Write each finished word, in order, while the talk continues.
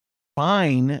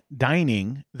Fine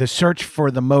Dining, the search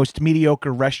for the most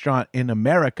mediocre restaurant in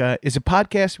America, is a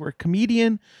podcast where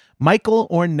comedian Michael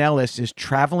Ornelas is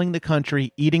traveling the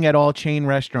country, eating at all chain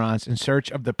restaurants in search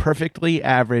of the perfectly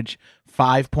average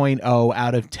 5.0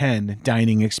 out of 10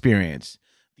 dining experience,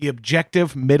 the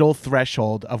objective middle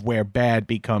threshold of where bad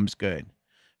becomes good.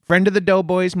 Friend of the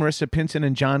Doughboys, Marissa Pinson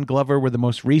and John Glover were the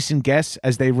most recent guests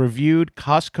as they reviewed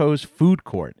Costco's food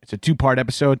court. It's a 2-part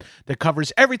episode that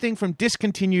covers everything from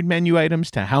discontinued menu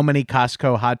items to how many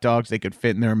Costco hot dogs they could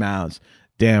fit in their mouths.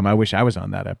 Damn, I wish I was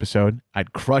on that episode.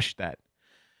 I'd crush that.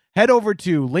 Head over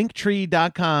to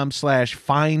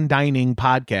linktree.com/fine dining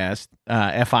podcast,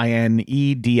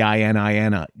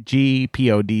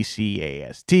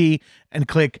 FINEDININGPODCAST, and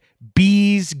click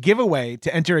Bees Giveaway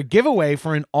to enter a giveaway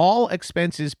for an all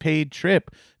expenses paid trip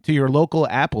to your local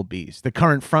Applebee's, the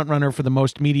current frontrunner for the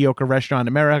most mediocre restaurant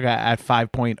in America at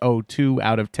 5.02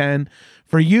 out of 10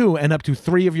 for you and up to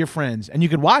 3 of your friends. And you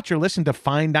can watch or listen to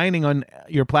Fine Dining on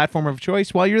your platform of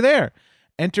choice while you're there.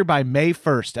 Enter by May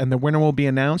 1st, and the winner will be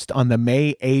announced on the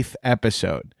May 8th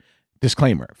episode.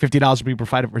 Disclaimer, $50 will be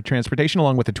provided for transportation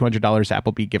along with a $200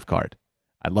 Applebee gift card.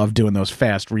 I love doing those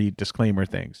fast read disclaimer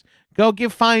things. Go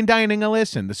give Fine Dining a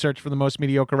listen. The search for the most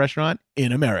mediocre restaurant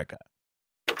in America.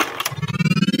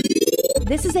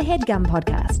 This is a HeadGum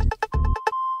podcast.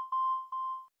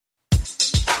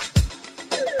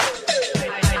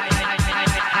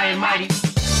 High and mighty.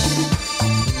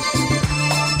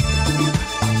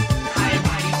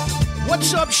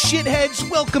 What's up, shitheads?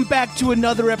 Welcome back to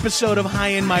another episode of High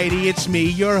and Mighty. It's me,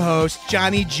 your host,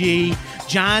 Johnny G,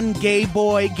 John Gay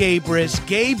Boy Gabris,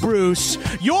 Gay Bruce,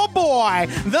 your boy,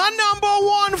 the number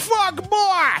one fuck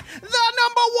boy, the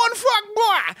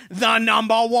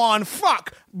number one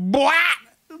fuck boy,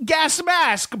 gas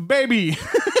mask, baby.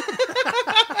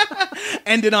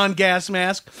 Ended on gas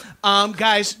mask.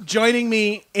 Guys, joining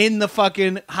me in the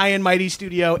fucking High and Mighty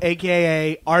studio,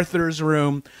 a.k.a. Arthur's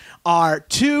room, are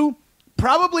two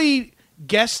probably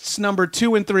guests number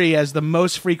 2 and 3 as the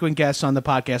most frequent guests on the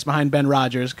podcast behind Ben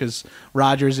Rogers, because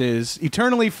Rogers is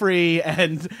eternally free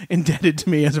and indebted to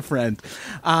me as a friend.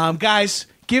 Guys,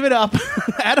 give it up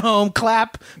at home.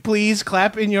 Clap, please.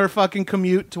 Clap in your fucking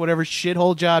commute to whatever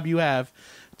shithole job you have.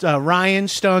 Ryan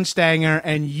Stone Stanger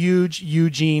and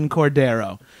Eugene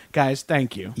Cordero. Guys,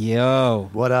 thank you. Yo.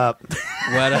 What up?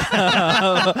 What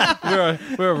up?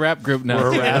 we're a rap group now.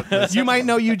 We're a rap. You might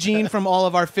know Eugene from all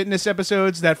of our fitness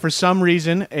episodes that for some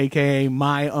reason, a.k.a.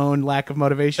 my own lack of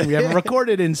motivation, we haven't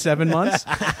recorded in 7 months.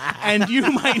 And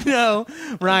you might know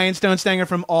Ryan Stone Stanger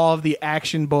from all of the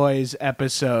Action Boys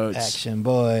episodes. Action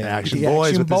Boy. Action The Boys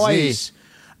Action with the Boys. Z.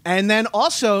 And then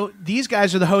also, these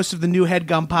guys are the hosts of the new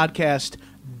HeadGum podcast,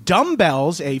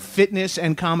 Dumbbells, a fitness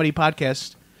and comedy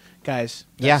podcast. Guys,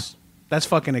 that's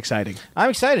fucking exciting. I'm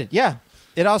excited. Yeah.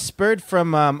 It all spurred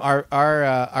from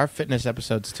our fitness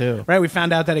episodes too. Right, we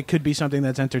found out that it could be something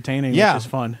that's entertaining, Yeah. which is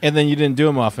fun. And then you didn't do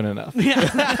them often enough.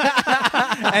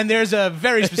 And there's a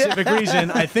very specific reason.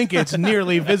 I think it's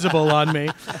nearly visible on me.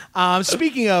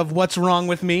 Speaking of what's wrong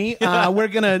with me, we're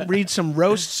going to read some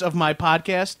roasts of my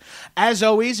podcast. As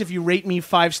always, if you rate me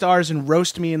 5 stars and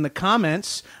roast me in the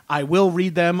comments, I will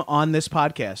read them on this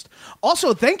podcast.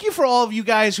 Also, thank you for all of you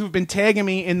guys who've been tagging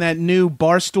me in that new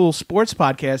Barstool Sports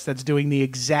podcast that's doing the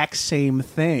exact same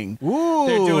thing. Ooh.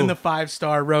 They're doing the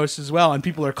 5-star roast as well, and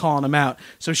people are calling them out.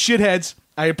 So, shitheads,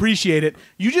 I appreciate it.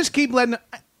 You just keep letting...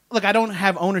 Look, I don't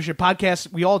have ownership.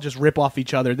 Podcasts, we all just rip off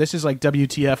each other. This is like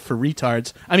WTF for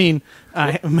retards. I mean,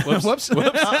 whoops.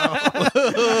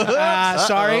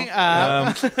 Sorry.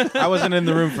 I wasn't in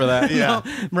the room for that. No,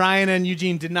 Ryan and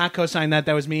Eugene did not co-sign that.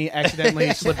 That was me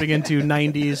accidentally slipping into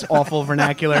 90s awful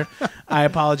vernacular. I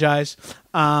apologize.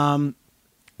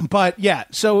 But yeah,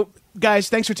 so guys,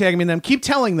 thanks for tagging me in them. Keep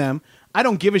telling them. I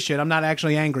don't give a shit. I'm not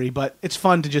actually angry, but it's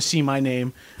fun to just see my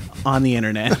name on the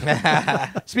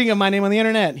internet. Speaking of my name on the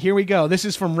internet, here we go. This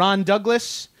is from Ron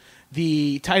Douglas.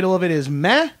 The title of it is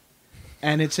Meh,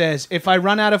 and it says, "If I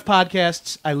run out of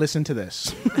podcasts, I listen to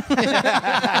this."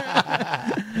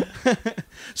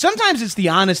 Sometimes it's the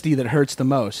honesty that hurts the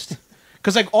most.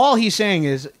 Because like all he's saying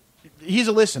is, he's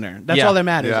a listener. That's all that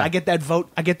matters. Yeah. I get that vote.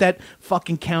 I get that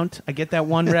fucking count. I get that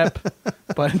 1 rep,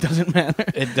 but it doesn't matter.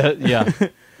 It does, yeah.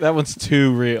 That one's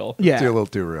too real. Yeah. Too a little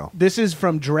too real. This is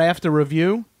from Draft a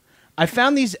Review. I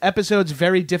found these episodes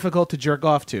very difficult to jerk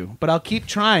off to, but I'll keep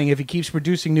trying if he keeps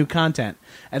producing new content.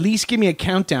 At least give me a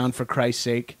countdown, for Christ's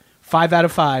sake. 5 out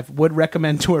of 5. Would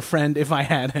recommend to a friend if I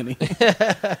had any.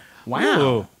 Wow.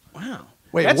 Ooh. Wow.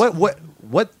 Wait, That's-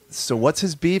 what So what's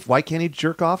his beef? Why can't he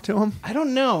jerk off to him? I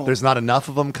don't know. There's not enough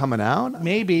of them coming out?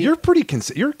 Maybe. You're pretty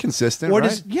you're consistent, Or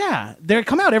right? they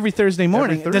come out every Thursday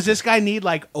morning. Thursday. Does this guy need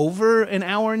like over an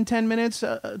hour and 10 minutes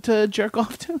to jerk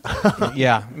off to?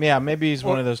 Yeah, maybe he's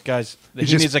one of those guys that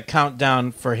he needs a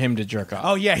countdown for him to jerk off.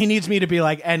 Oh yeah, he needs me to be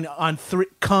like, and on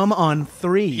come on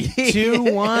 3,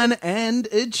 2, 1, and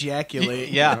ejaculate.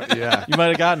 Yeah. You might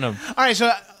have gotten him. All right,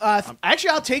 so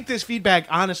actually, I'll take this feedback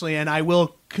honestly, and I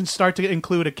will start to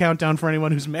include a countdown for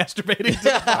anyone who's masturbating to the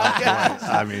podcast.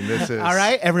 I mean, this is... All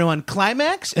right, everyone,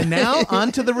 climax, and now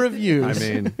on to the reviews.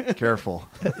 I mean, careful.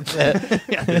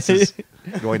 This is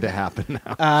going to happen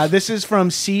now. This is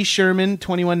from C. Sherman,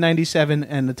 2197,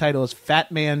 and the title is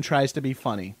Fat Man Tries to Be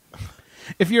Funny.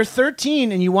 If you're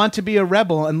 13 and you want to be a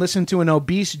rebel and listen to an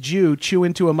obese Jew chew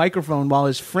into a microphone while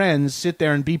his friends sit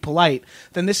there and be polite,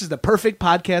 then this is the perfect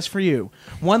podcast for you.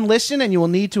 One listen and you will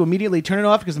need to immediately turn it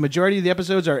off because the majority of the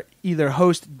episodes are either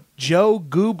host Joe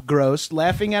Goob Gross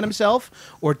laughing at himself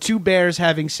or two bears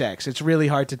having sex. It's really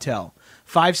hard to tell.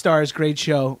 5 stars, great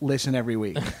show. Listen every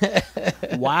week.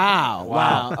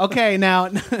 Wow. Okay, now,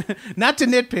 not to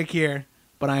nitpick here,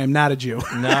 but I am not a Jew.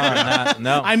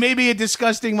 No. I may be a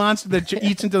disgusting monster that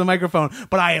eats into the microphone,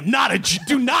 but I am not a Jew.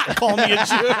 Do not call me a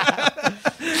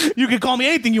Jew. You can call me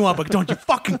anything you want, but don't you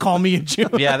fucking call me a Jew.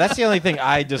 Yeah, that's the only thing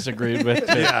I disagreed with.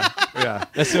 Yeah.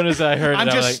 As soon as I heard I'm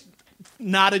it, I was just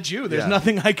not a Jew. There's Yeah.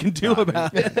 nothing I can do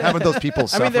about it. Haven't those people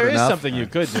like, I suffered mean, there is enough? something you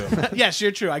could do. Yes,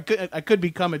 you're true. I could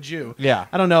become a Jew. Yeah.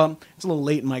 I don't know. It's a little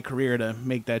late in my career to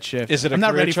make that shift. Is it a I'm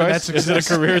not career ready choice? for that success. Is it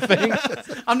a career thing?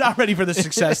 I'm not ready for the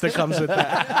success that comes with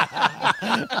that.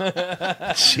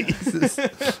 Jesus.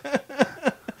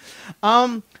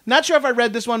 Not sure if I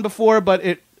read this one before, but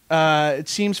it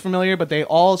seems familiar, but they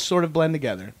all sort of blend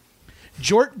together.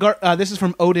 This is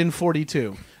from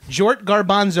Odin42. Jort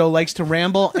Garbanzo likes to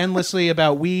ramble endlessly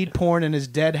about weed, porn, and his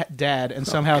dead dad, and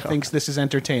somehow thinks this is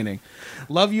entertaining.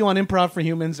 Love you on Improv for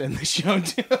Humans and the show,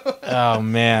 too. Oh,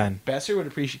 man. Besser would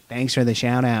appreciate... Thanks for the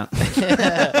shout-out.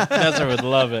 Besser would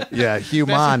love it. Yeah,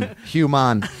 human.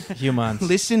 Humans.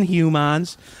 Listen,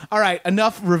 humans. All right,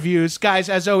 enough reviews. Guys,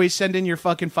 as always, send in your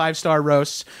fucking 5-star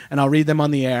roasts, and I'll read them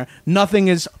on the air. Nothing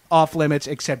is off limits,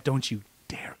 except don't you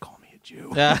dare call me a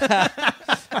Jew.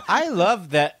 I love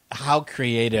that how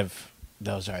creative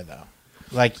those are, though.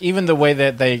 Like, even the way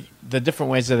that the different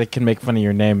ways that they can make fun of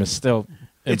your name is still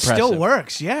It impressive. still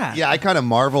works, yeah. Yeah, I kind of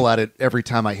marvel at it every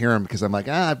time I hear him because I'm like,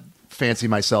 I fancy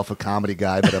myself a comedy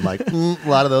guy, but I'm like, a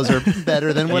lot of those are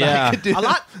better than what Yeah. I could do. A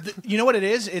lot. You know what it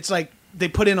is? It's like they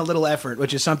put in a little effort,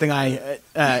 which is something I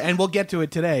and we'll get to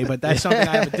it today. But that's something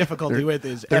I have a difficulty with.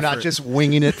 Is They're effort. not just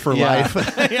winging it for Yeah. life.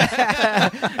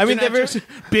 I mean, they're just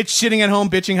bitch sitting at home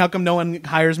bitching how come no one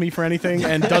hires me for anything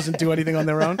and doesn't do anything on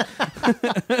their own.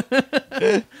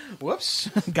 Whoops,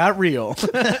 got real.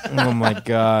 Oh, my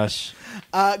gosh.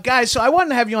 Guys, so I wanted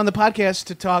to have you on the podcast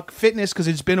to talk fitness because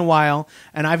it's been a while,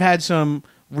 and I've had some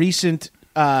recent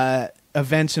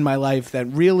events in my life that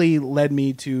really led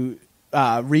me to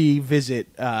revisit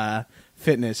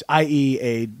fitness, i.e.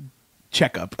 a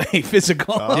checkup, a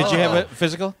physical. Did you have a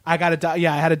physical? I got I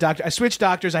had a doctor. I switched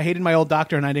doctors. I hated my old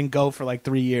doctor, and I didn't go for like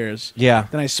 3 years. Yeah.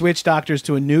 Then I switched doctors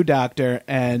to a new doctor,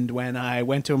 and when I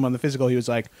went to him on the physical, he was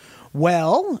like,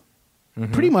 well...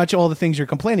 Pretty much all the things you're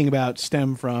complaining about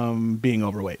stem from being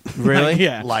overweight. Really?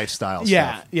 Yeah. Lifestyle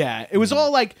Yeah, stuff. yeah. It was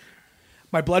all like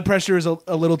my blood pressure is a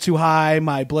little too high.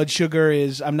 My blood sugar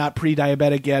is, I'm not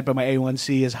pre-diabetic yet, but my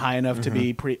A1C is high enough to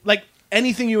be like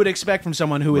anything you would expect from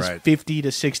someone who is Right. 50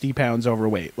 to 60 pounds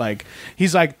overweight. Like,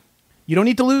 he's like, you don't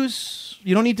need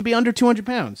to be under 200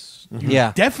 pounds. You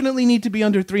Yeah. definitely need to be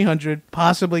under 300,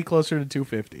 possibly closer to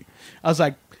 250. I was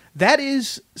like, that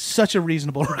is such a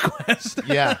reasonable request.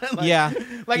 Yeah. Yeah.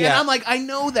 Like, Yeah. and I'm like, I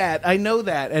know that,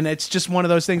 and it's just one of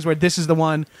those things where this is the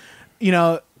one. You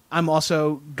know, I'm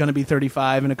also gonna be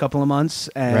 35 in a couple of months,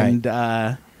 and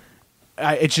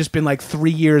it's just been like 3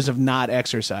 years of not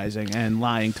exercising and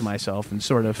lying to myself, and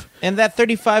sort of. And that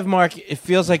 35 mark, it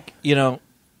feels like, you know,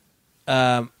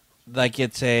 like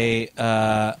it's a,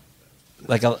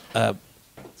 like a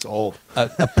It's old. I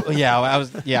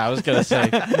was gonna say,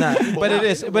 but it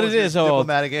is old.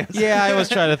 Diplomatic answer. Yeah, I was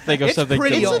trying to think of It's something.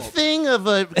 pretty to- old. thing of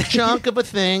a chunk of a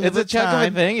thing. It's a chunk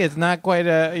of a thing. It's not quite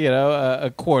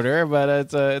a quarter,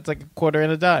 but it's like a quarter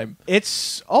and a dime.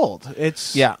 It's old.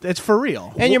 It's for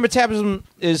real. And your metabolism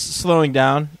is slowing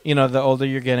down. You know, the older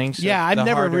you're getting. So yeah, I've the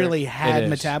never harder really it had is.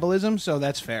 metabolism, so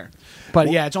that's fair. But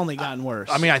yeah, it's only gotten worse.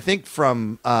 I mean, I think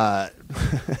from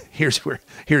here's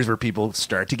where people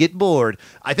start to get bored.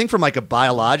 I think from like a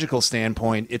biological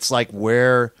standpoint, it's like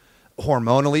where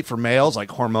hormonally for males, like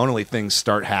hormonally things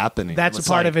start happening. That's It's a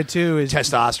part like of it too. Is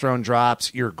testosterone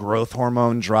drops, your growth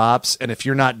hormone drops, and if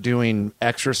you're not doing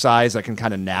exercise that can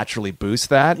kind of naturally boost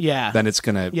that, then it's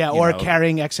gonna or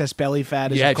carrying excess belly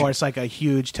fat is Yeah, of course like a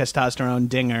huge testosterone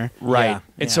dinger. right. Yeah.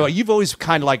 And so you've always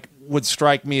kind of like would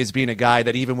strike me as being a guy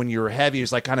that even when you were heavy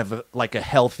is like kind of like a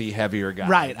healthy, heavier guy.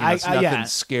 Right. You know, it's nothing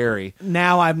scary.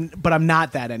 Now but I'm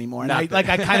not that anymore. And I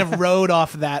kind of rode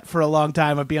off that for a long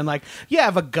time of being like, I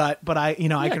have a gut, but I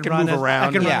can run move around.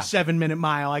 I can run Yeah. a 7-minute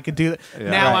mile. I could do it. Yeah.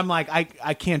 Now Right. I'm like,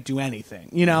 I can't do anything,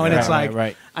 and it's like,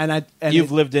 right. and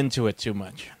You've lived into it too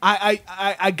much.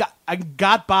 I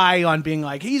got by on being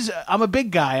like, I'm a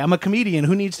big guy. I'm a comedian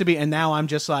who needs to be. And now I'm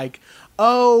just like,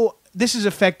 oh, this is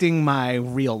affecting my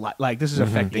real life. Like, this is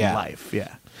affecting life.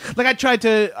 Yeah. Like, I tried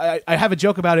to, I have a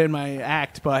joke about it in my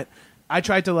act, but I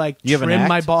tried to, like, You have an trim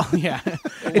my act? ball. Yeah.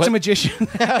 It's a magician.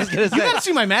 I was gonna say. You got to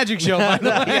see my magic show, by the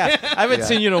way. I haven't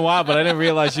seen you in a while, but I didn't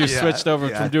realize you switched over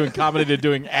yeah. from doing comedy to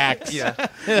doing acts. Yeah.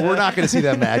 We're not going to see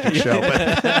that magic show,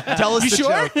 but tell us You the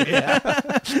sure? joke.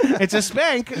 Yeah. It's a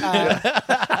spank. In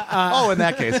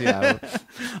that case,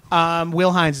 yeah.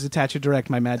 Will Hines is attached to direct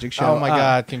my magic show. Oh my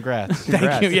God! Congrats.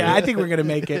 Thank you. Yeah, I think we're gonna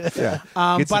make it. Yeah.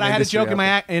 But Get some I had a industry joke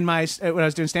out in my when I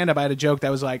was doing stand up. I had a joke that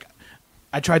was like,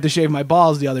 I tried to shave my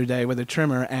balls the other day with a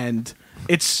trimmer, and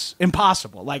it's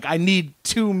impossible. Like, I need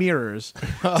 2 mirrors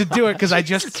to do it because I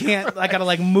just can't. I gotta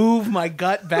like move my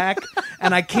gut back,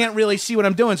 and I can't really see what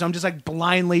I'm doing. So I'm just like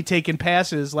blindly taking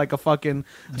passes like a fucking.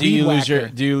 Do you weed lose your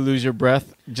whacker. Do you lose your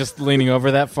breath just leaning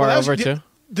over that far Well, that was- over too?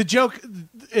 The joke,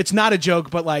 it's not a joke,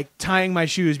 but like tying my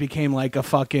shoes became like a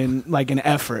fucking like an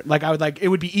effort. Like I would like it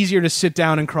would be easier to sit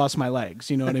down and cross my legs.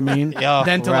 You know what I mean? Yeah,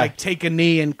 than to right. like take a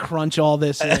knee and crunch all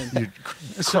this in.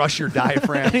 Crush your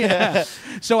diaphragm. Yeah.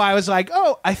 So I was like,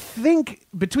 oh, I think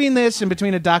between this and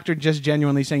between a doctor just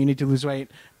genuinely saying you need to lose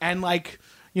weight and like,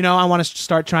 I want to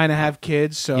start trying to have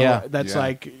kids. So that's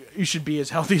like, you should be as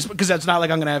healthy as, because that's not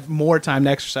like I'm going to have more time to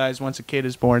exercise once a kid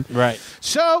is born. Right.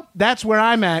 So that's where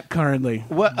I'm at currently.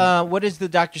 What does the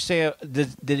doctor say?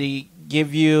 Did he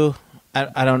give you?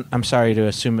 I don't. I'm sorry to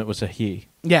assume it was a he.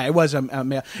 Yeah, it was a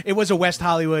male. It was a West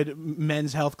Hollywood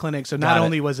men's health clinic. So not Got it.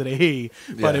 only was it a he,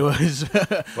 but it was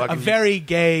a very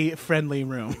gay friendly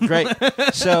room. Great.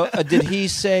 So did he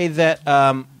say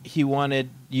that he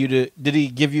wanted you to? Did he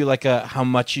give you like a how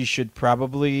much you should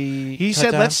probably? He cut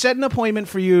said, down? let's set an appointment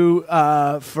for you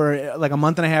for like a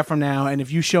month and a half from now, and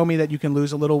if you show me that you can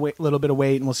lose a little bit of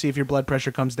weight, and we'll see if your blood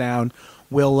pressure comes down,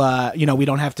 we'll, we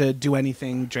don't have to do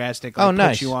anything drastic. Like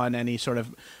nice. Put you on any sort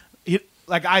of,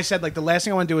 like I said, like the last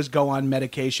thing I want to do is go on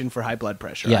medication for high blood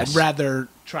pressure. Yes. I'd rather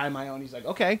try my own. He's like,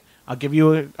 okay, I'll give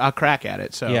you a crack at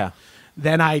it. So Yeah.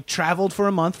 Then I traveled for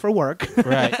a month for work.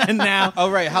 Right. And now. Oh,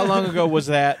 right. How long ago was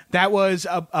that? That was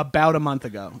about a month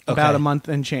ago, about a month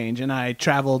and change. And I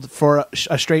traveled for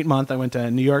a straight month. I went to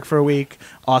New York for a week,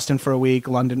 Austin for a week,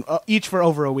 London, each for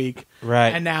over a week. Right.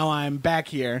 And now I'm back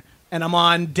here, and I'm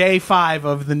on day 5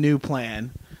 of the new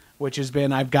plan, which has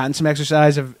been I've gotten some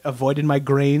exercise, I've avoided my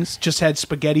grains, just had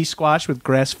spaghetti squash with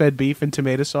grass-fed beef and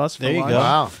tomato sauce for There you lunch. go.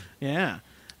 Wow. Yeah.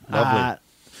 Lovely.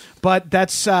 But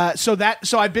that's so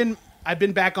I've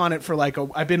been back on it for like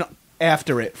I've been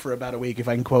after it for about a week. If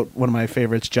I can quote one of my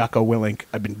favorites, Jocko Willink,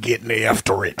 I've been getting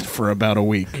after it for about a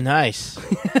week. Nice.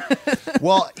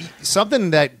 Well,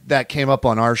 something that came up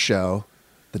on our show,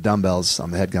 the Dumbbells on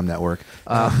the Headgum Network.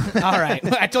 All right.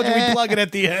 I told you we'd plug it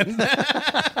at the end.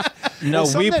 No, we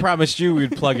something- promised you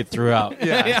we'd plug it throughout.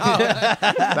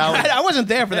 I wasn't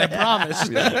there for that promise.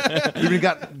 You've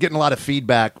getting a lot of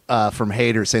feedback from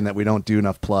haters saying that we don't do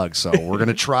enough plugs, so we're going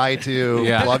to try to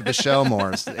plug the show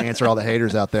more, answer all the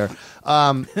haters out there.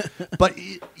 But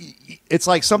it's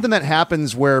like something that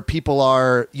happens where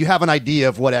you have an idea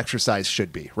of what exercise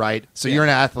should be, right? So you're an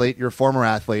athlete, you're a former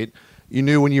athlete. You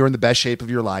knew when you were in the best shape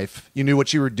of your life. You knew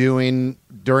what you were doing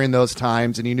during those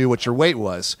times, and you knew what your weight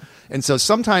was. And so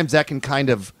sometimes that can kind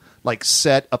of like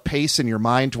set a pace in your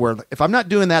mind to where if I'm not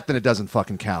doing that, then it doesn't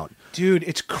fucking count. Dude,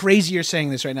 it's crazy you're saying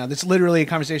this right now. This is literally a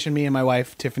conversation me and my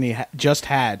wife, Tiffany, just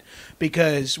had,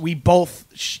 because we both,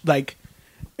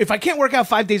 if I can't work out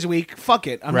 5 days a week, fuck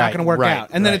it. I'm not Right, going to work right,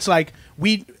 out. And then right. it's like,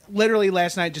 we literally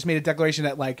last night just made a declaration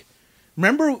that, like,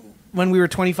 remember when we were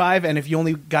 25 and if you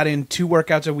only got in 2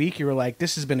 workouts a week, you were like,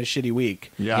 this has been a shitty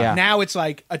week. Yeah. Now it's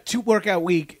like a 2 workout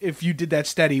week, if you did that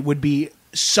steady, would be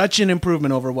such an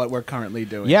improvement over what we're currently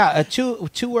doing. Yeah, a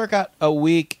two workout a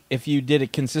week, if you did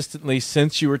it consistently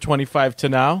since you were 25 to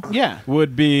now, Yeah.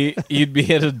 you'd be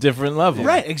at a different level.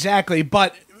 Right, exactly.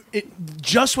 But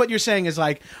just what you're saying is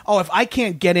like, oh, if I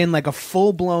can't get in like a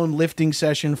full-blown lifting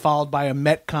session followed by a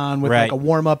Metcon with like a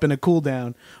warm-up and a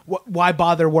cool-down, why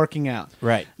bother working out?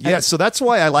 Right. Yeah, so that's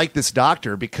why I like this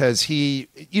doctor, because he,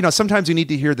 sometimes you need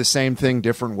to hear the same thing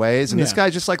different ways. And this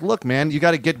guy's just like, look, man, you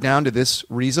got to get down to this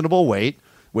reasonable weight,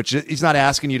 which he's not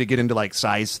asking you to get into like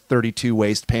size 32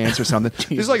 waist pants or something.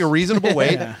 This is like a reasonable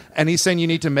weight. And he's saying you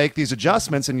need to make these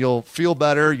adjustments and you'll feel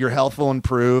better, your health will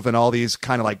improve, and all these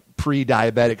kind of like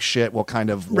pre-diabetic shit will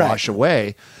kind of wash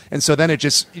away. And so then you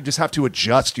just have to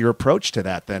adjust your approach to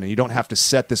that then. And you don't have to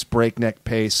set this breakneck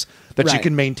pace that you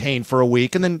can maintain for a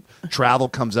week, and then travel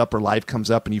comes up or life comes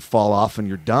up and you fall off and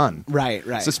you're done. Right.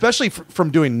 So especially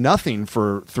from doing nothing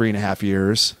for 3.5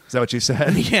 years. Is that what you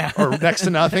said? Yeah. Or next to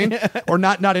nothing? Or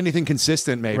not anything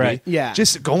consistent, maybe. Right. Yeah.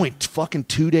 Just going fucking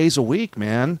 2 days a week,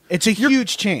 man. It's a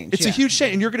huge change. It's a huge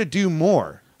change, and you're going to do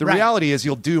more. The reality is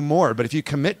you'll do more, but if you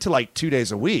commit to like 2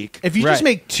 days a week... If you just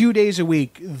make 2 days a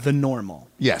week the normal...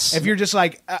 Yes. If you're just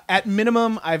like, at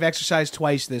minimum, I've exercised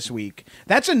twice this week.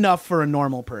 That's enough for a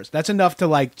normal person. That's enough to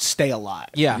like stay alive.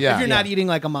 Yeah. If you're not eating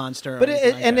like a monster. But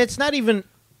it's not even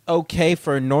okay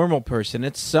for a normal person.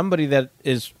 It's somebody that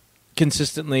is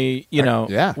consistently,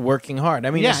 working hard.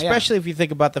 I mean, especially if you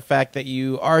think about the fact that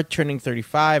you are turning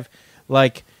 35,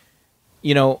 like,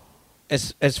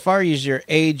 as far as your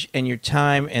age and your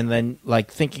time, and then like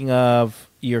thinking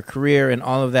of your career and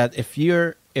all of that, if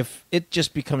it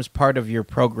just becomes part of your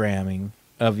programming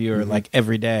of your like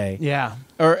every day,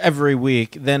 or every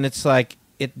week, then it's like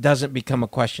it doesn't become a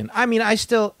question. I mean,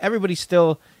 everybody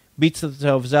still beats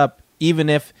themselves up, even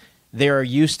if they're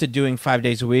used to doing 5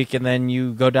 days a week, and then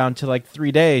you go down to like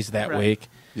 3 days that week.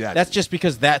 Yeah, that's just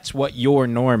because that's what your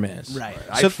norm is. Right.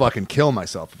 I'd fucking kill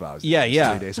myself if I was 3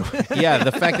 days a week. Yeah,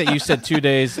 the fact that you said 2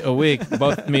 days a week,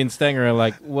 both me and Stanger are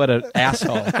like, what an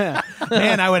asshole.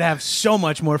 Man, I would have so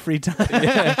much more free time.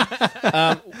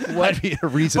 That'd be a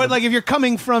reason. But like if you're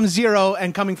coming from 0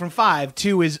 and coming from 5,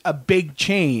 2 is a big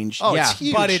change. Oh, it's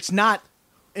huge. But it's not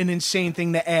an insane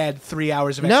thing to add 3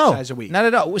 hours of exercise a week. Not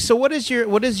at all. So what has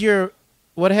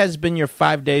been your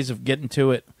 5 days of getting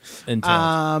to it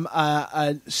until?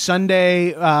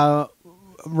 Sunday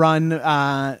run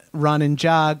and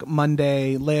jog.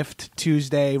 Monday lift.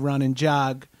 Tuesday run and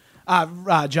jog.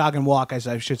 Jog and walk, as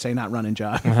I should say, not run and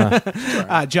jog.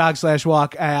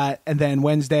 Jog/walk. And then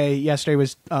yesterday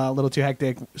was a little too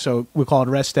hectic, so we call it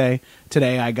rest day.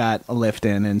 Today I got a lift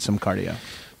in and some cardio.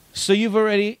 So you've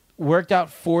already worked out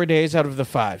 4 days out of the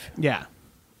 5. Yeah.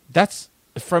 That's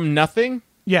from nothing?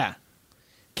 Yeah.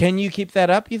 Can you keep that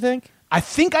up, you think? I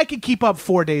think I could keep up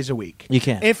 4 days a week. You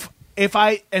can. If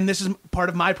I, and this is part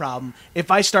of my problem, if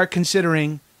I start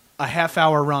considering a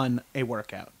half-hour run a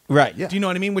workout. Right. Yeah. Do you know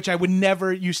what I mean? Which I would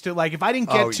never used to, like, if I didn't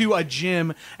get to a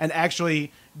gym and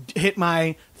actually hit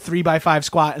my 3x5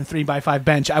 squat and 3x5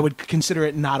 bench, I would consider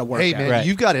it not a workout. Hey, man,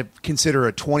 you've got to consider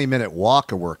a 20-minute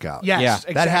walk a workout. Yes, Yeah.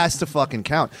 exactly. That has to fucking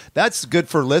count. That's good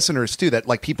for listeners, too, that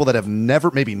like people that have never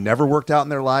worked out in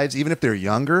their lives, even if they're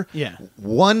younger. Yeah.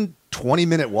 One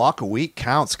 20-minute walk a week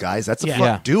counts, guys. That's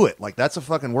do it. Like, that's a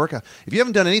fucking workout. If you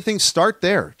haven't done anything, start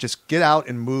there. Just get out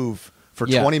and move for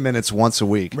 20 minutes once a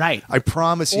week. Right. I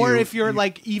promise you. Or if you're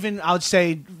like, even I would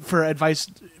say for advice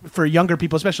for younger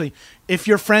people, especially if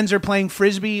your friends are playing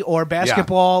Frisbee or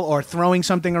basketball or throwing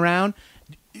something around,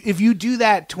 if you do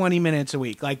that 20 minutes a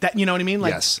week, like that, you know what I mean?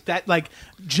 Like that, like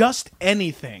just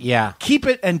anything. Yeah. Keep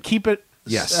it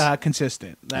Yes.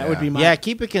 consistent. That would be my. Yeah,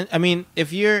 keep it.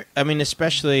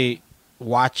 Especially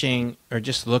watching or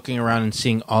just looking around and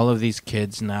seeing all of these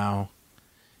kids now.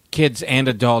 Kids and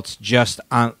adults just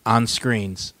on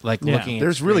screens, like looking at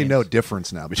There's really screens. no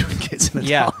difference now between kids and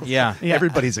adults. Yeah.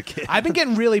 Everybody's a kid. I've been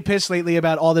getting really pissed lately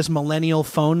about all this millennial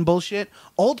phone bullshit.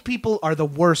 Old people are the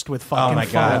worst with fucking Oh my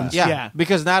god! phones. Yeah,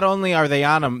 because not only are they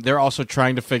on them, they're also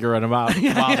trying to figure them out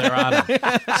while they're on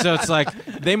them. So it's like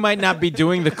they might not be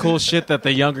doing the cool shit that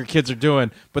the younger kids are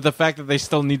doing, but the fact that they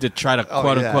still need to try to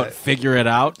quote unquote figure it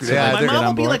out. So Yeah, My they're mom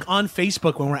will be board. like on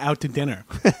Facebook when we're out to dinner.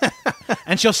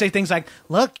 And she'll say things like,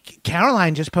 "Look,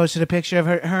 Caroline just posted a picture of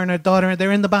her and her daughter.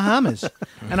 They're in the Bahamas."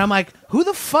 And I'm like, "Who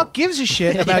the fuck gives a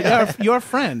shit about your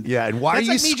friend?" Yeah, and why That's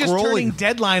are like you me just turning scrolling?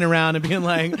 Deadline around and being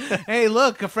like, "Hey,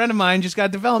 look, a friend of mine just got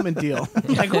a development deal."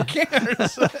 Like, who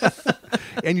cares?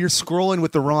 And you're scrolling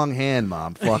with the wrong hand,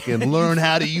 Mom. Fucking learn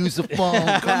how to use the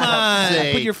phone. Come on,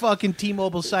 put your fucking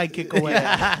T-Mobile sidekick away.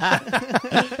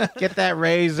 Get that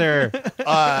razor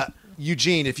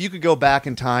Eugene, if you could go back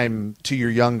in time to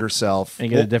your younger self, and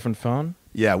get a different phone.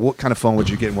 what kind of phone would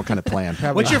you get and what kind of plan?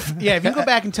 What's your if you go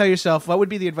back and tell yourself, what would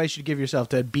be the advice you'd give yourself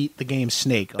to beat the game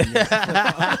Snake? On your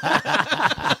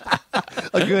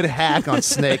A a good hack on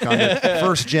Snake on the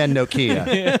first gen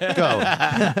Nokia.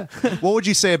 Go. What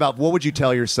would you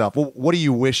tell yourself? What do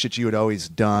you wish that you had always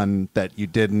done that you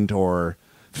didn't, or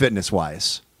fitness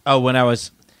wise? Oh,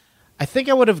 I think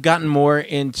I would have gotten more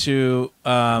into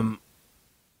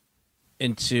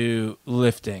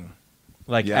lifting,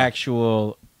 like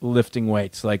actual lifting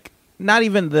weights, like not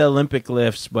even the Olympic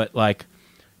lifts, but like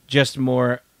just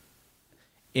more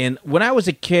when I was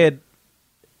a kid,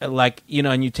 like,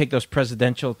 and you take those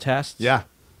presidential tests. Yeah.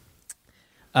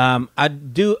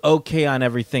 I'd do okay on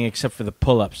everything except for the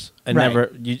pull-ups.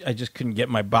 I just couldn't get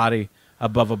my body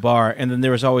above a bar. And then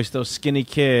there was always those skinny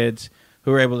kids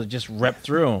who were able to just rep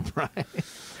through them. Right.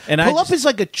 And pull-up is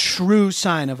like a true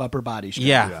sign of upper body strength.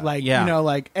 Yeah. Like,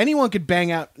 like anyone could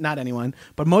bang out, not anyone,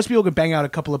 but most people could bang out a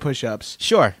couple of push-ups.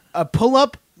 Sure. A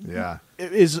pull-up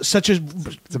is such a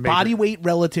major body weight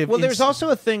relative. Well, there's also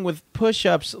a thing with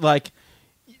push-ups, like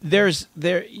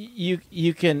you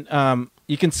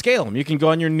can scale them. You can go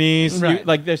on your knees. Right.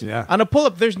 On a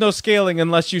pull-up, there's no scaling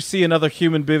unless you see another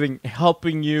human being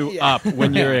helping you up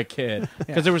when you're a kid.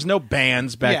 Because there was no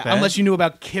bands back then. Unless you knew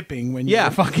about kipping when you were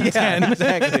fucking 10.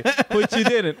 Exactly. Which you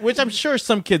didn't. Which I'm sure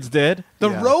some kids did. The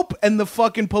rope and the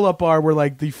fucking pull-up bar were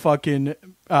like the fucking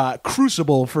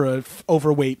crucible for a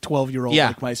overweight 12-year-old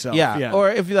like myself. Yeah.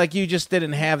 Or if you just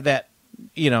didn't have that,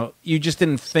 you just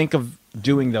didn't think of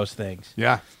doing those things.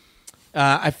 Yeah.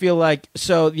 I feel like,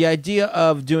 so the idea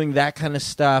of doing that kind of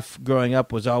stuff growing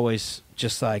up was always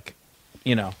just like,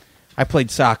 I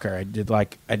played soccer. I did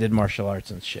martial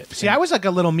arts and shit. See, I was like a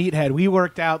little meathead. We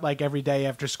worked out like every day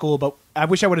after school, but I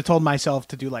wish I would have told myself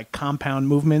to do like compound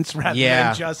movements rather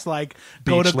than just like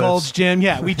go to Gold's Gym.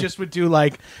 Yeah, we just would do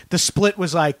like, the split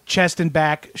was like chest and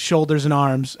back, shoulders and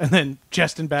arms, and then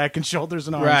chest and back and shoulders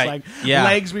and arms. Right. Like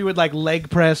legs, we would like leg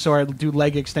press or do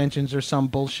leg extensions or some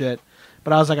bullshit.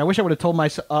 But I was like, I wish I would have told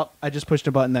myself, I just pushed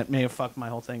a button that may have fucked my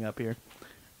whole thing up here.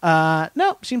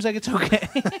 No, seems like it's okay.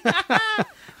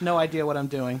 No idea what I'm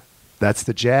doing. That's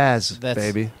the jazz,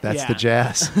 baby. That's the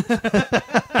jazz.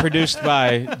 Produced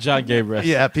by John Gabriel.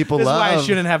 Yeah, people This love. is why I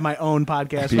shouldn't have my own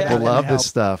podcast. People love help. this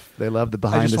stuff. They love the I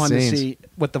behind just the wanted scenes. to see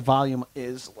what the volume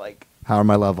is like. How are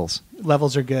my levels?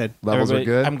 Levels are good. Levels are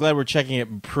good. I'm glad we're checking it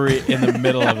in the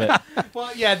middle of it.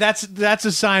 Well, yeah, that's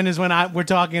a sign is when we're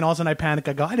talking and all of a sudden I panic.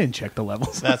 I go, I didn't check the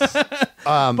levels.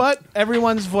 But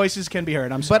everyone's voices can be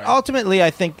heard. I'm sorry. But ultimately, I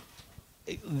think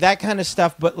that kind of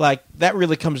stuff, but like that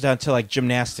really comes down to like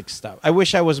gymnastics stuff. I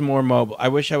wish I was more mobile. I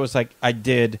wish I was like, I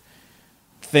did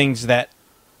things that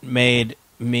made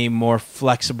me more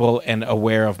flexible and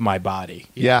aware of my body.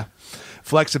 Yeah.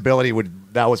 Flexibility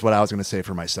that was what I was going to say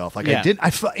for myself. Like I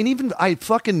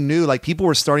fucking knew like people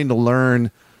were starting to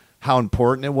learn how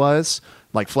important it was,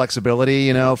 like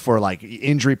flexibility, for like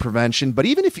injury prevention. But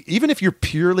even if you're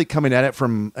purely coming at it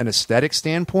from an aesthetic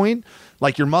standpoint,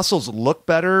 like your muscles look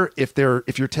better if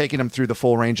you're taking them through the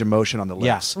full range of motion on the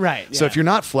lifts. Yeah, right. So if you're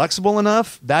not flexible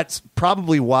enough, that's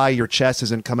probably why your chest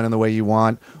isn't coming in the way you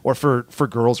want, or for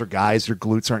girls or guys, your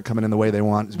glutes aren't coming in the way they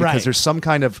want, because there's some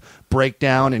kind of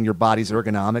breakdown in your body's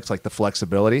ergonomics, like the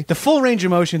flexibility. The full range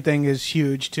of motion thing is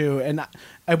huge too, and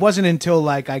it wasn't until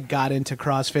like I got into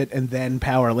CrossFit and then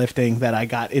powerlifting that I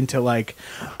got into like,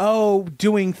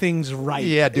 doing things right.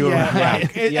 Yeah,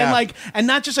 right. And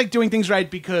not just like doing things right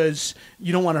because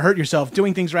you don't want to hurt yourself,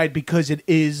 doing things right because it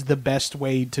is the best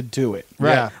way to do it.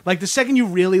 Right. Yeah. Like the second you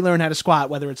really learn how to squat,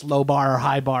 whether it's low bar or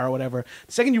high bar or whatever,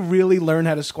 the second you really learn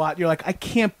how to squat, you're like, I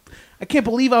can't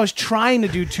believe I was trying to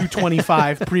do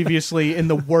 225 previously in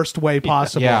the worst way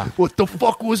possible. Yeah. What the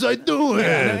fuck was I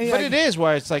doing? But it is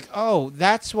where it's like,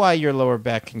 that's why your lower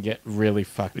back can get really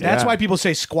fucked up. That's why people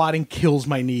say squatting kills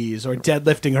my knees or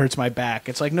deadlifting hurts my back.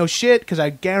 It's like, no shit, because I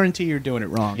guarantee you're doing it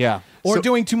wrong. Yeah. Or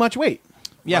doing too much weight.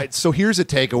 Yeah. Right, so here's a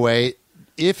takeaway.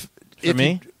 If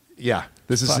me?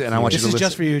 This is, Fuck and I want you. you to This is listen.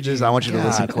 just for you, Eugene. I want you to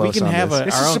listen close. We can on have this.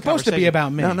 This our is own supposed to be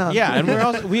about me. No. Yeah,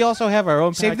 and we also have our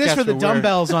own. Save this podcast for the where we're-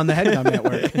 dumbbells on the Headgum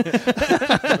Network.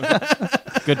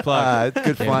 Good plug.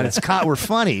 Good fun. We're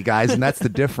funny, guys, and that's the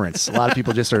difference. A lot of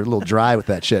people just are a little dry with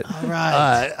that shit. All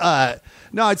right.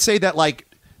 No, I'd say that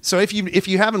so if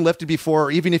you haven't lifted before,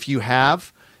 or even if you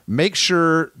have, make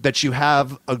sure that you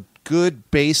have a good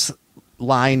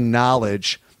baseline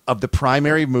knowledge of the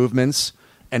primary movements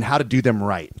and how to do them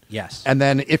right. Yes. And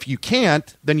then if you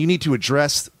can't, then you need to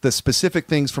address the specific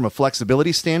things from a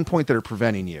flexibility standpoint that are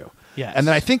preventing you. Yes. And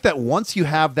then I think that once you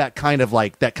have that kind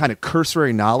of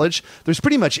cursory knowledge, there's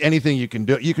pretty much anything you can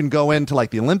do. You can go into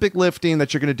like the Olympic lifting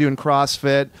that you're going to do in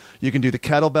CrossFit. You can do the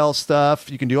kettlebell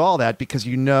stuff. You can do all that because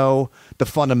you know the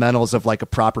fundamentals of like a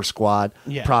proper squat,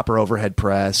 proper overhead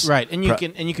press. Right. And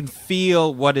you can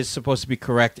feel what is supposed to be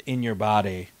correct in your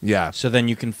body. Yeah. So then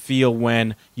you can feel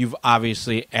when you've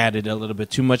obviously added a little bit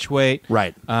too much weight.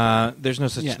 Right. There's no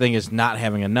such thing as not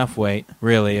having enough weight,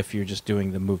 really, if you're just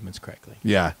doing the movements correctly.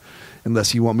 Yeah.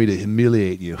 Unless you want me to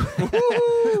humiliate you.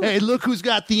 Hey, look who's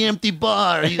got the empty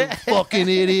bar, you fucking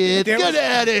idiot. Get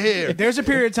out of here. There's a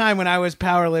period of time when I was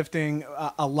powerlifting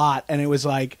a lot, and it was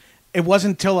like, it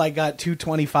wasn't until I got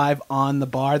 225 on the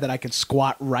bar that I could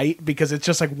squat right, because it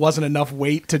just like wasn't enough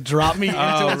weight to drop me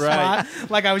into a squat.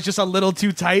 Like I was just a little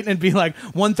too tight, and be like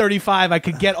 135, I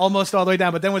could get almost all the way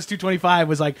down. But then once 225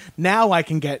 was like, now I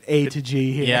can get A to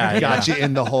G here. Yeah, got you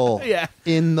in the hole. Yeah.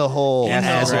 In the hole. In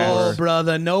the hole,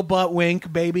 brother. No butt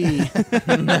wink, baby.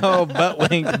 No butt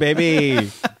wink,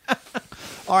 baby.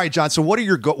 All right, John. So, what are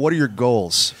your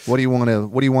goals? What do you want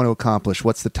to accomplish?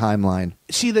 What's the timeline?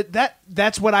 See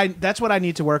that's what I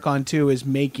need to work on too, is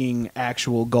making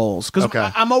actual goals, because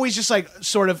I'm always just like,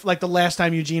 sort of like the last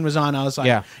time Eugene was on, I was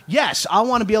like, yes, I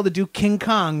want to be able to do King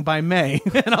Kong by May,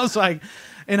 and I was like,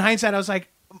 in hindsight, I was like,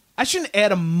 I shouldn't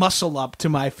add a muscle up to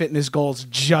my fitness goals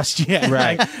just yet.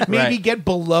 Right. Like, maybe get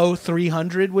below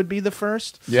 300 would be the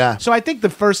first. Yeah. So I think the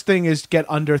first thing is get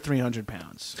under 300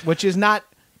 pounds, which is not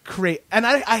great. And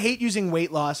I hate using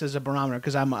weight loss as a barometer,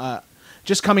 because I'm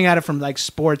just coming at it from like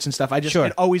sports and stuff. I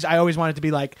always want it to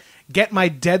be like, get my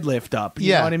deadlift up.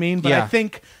 You know what I mean? But I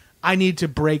think I need to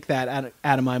break that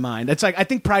out of my mind. It's like, I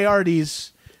think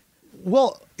priorities.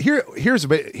 Well, here's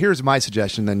my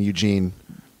suggestion then, Eugene.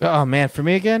 Oh man, for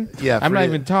me again? Yeah, I'm not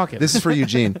even talking. This is for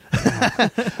Eugene.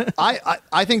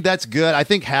 I think that's good. I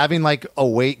think having like a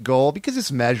weight goal, because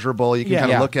it's measurable, you can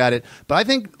kind of look at it. But I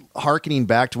think hearkening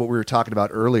back to what we were talking about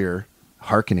earlier.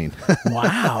 Hearkening.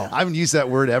 Wow. I haven't used that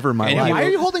word ever in my life. Why are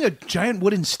you holding a giant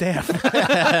wooden staff?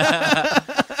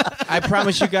 I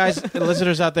promise you guys, the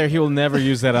listeners out there, he will never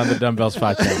use that on the Dumbbells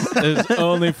podcast. It's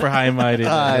only for High and Mighty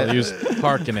that he'll use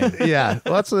hearkening. Yeah,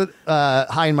 well, that's a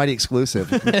High and Mighty exclusive.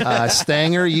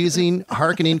 Stanger using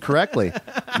hearkening correctly.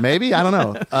 Maybe? I don't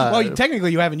know. Well,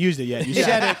 technically you haven't used it yet. You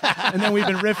said it, and then we've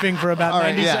been riffing for about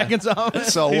 90 seconds of it.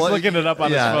 So He's looking it up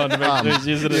on his phone to make sure he's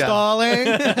using it. Stalling.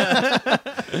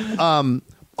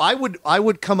 I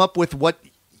would come up with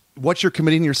what you're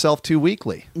committing yourself to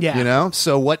weekly. Yeah. You know?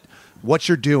 So what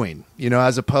you're doing, you know,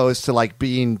 as opposed to like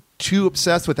being too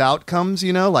obsessed with outcomes,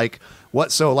 you know, like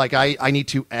I need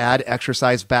to add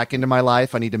exercise back into my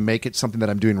life. I need to make it something that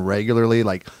I'm doing regularly,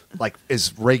 like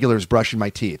as regular as brushing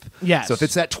my teeth. Yes. So if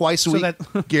it's that twice a week,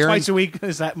 twice a week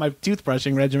is that my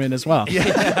toothbrushing regimen as well.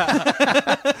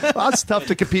 Yeah. Well, it's tough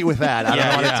to compete with that. I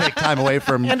don't want to take time away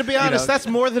from. And to be honest, that's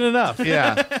more than enough.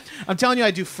 Yeah. I'm telling you,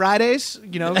 I do Fridays,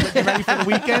 you know, get ready for the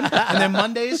weekend, and then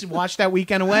Mondays, watch that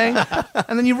weekend away,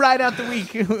 and then you ride out the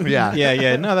week.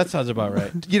 Yeah. No, that sounds about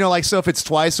right. You know, like, so if it's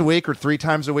twice a week or 3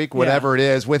 times a week, whatever it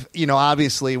is, with, you know,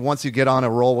 obviously once you get on a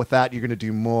roll with that, you're going to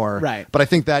do more. Right. But I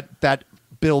think that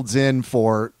builds in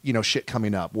for, you know, shit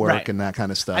coming up, work and that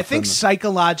kind of stuff. I think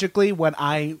psychologically what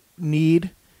I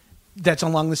need that's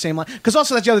along the same line, because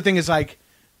also that's the other thing is like,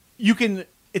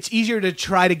 it's easier to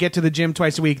try to get to the gym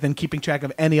twice a week than keeping track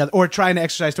of any other, or trying to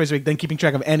exercise twice a week than keeping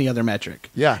track of any other metric.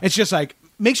 Yeah. It's just like,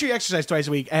 make sure you exercise twice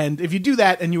a week, and if you do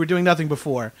that and you were doing nothing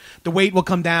before, the weight will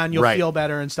come down, you'll feel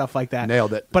better and stuff like that.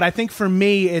 Nailed it. But I think for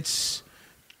me, it's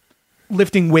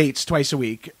lifting weights twice a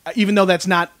week. Even though that's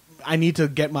not, I need to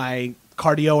get my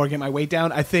cardio or get my weight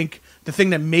down, I think the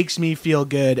thing that makes me feel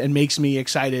good and makes me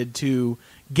excited to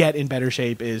get in better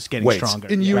shape is getting stronger.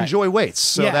 And you enjoy weights.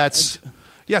 So that's...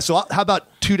 Yeah, so how about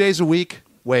 2 days a week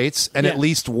weights and at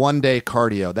least 1 day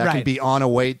cardio? That can be on a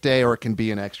weight day or it can be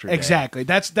an extra day. Exactly.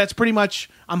 That's pretty much,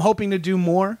 I'm hoping to do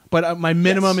more, but my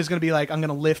minimum is going to be like, I'm going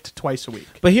to lift twice a week.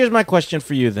 But here's my question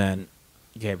for you then,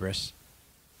 Gabrus.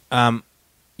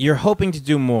 You're hoping to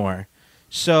do more.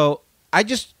 So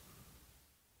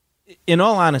in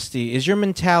all honesty, is your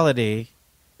mentality,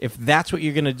 if that's what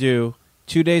you're going to do,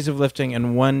 2 days of lifting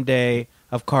and 1 day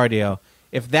of cardio,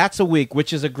 if that's a week,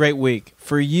 which is a great week,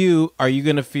 for you, are you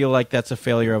going to feel like that's a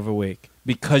failure of a week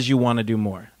because you want to do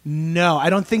more? No, I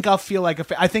don't think I'll feel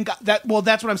like I think that, well,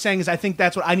 that's what I'm saying is I think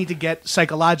that's what I need to get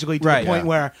psychologically to the point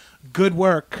where good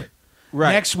work.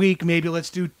 Next week, maybe let's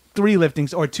do 3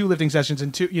 liftings or 2 lifting sessions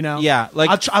and 2, you know. Yeah.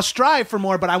 Like I'll strive for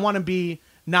more, but I want to be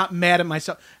not mad at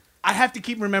myself. I have to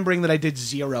keep remembering that I did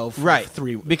 0 for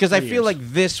 3 weeks. Because I feel like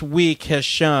this week has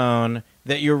shown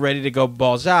that you're ready to go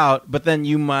balls out, but then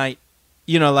you might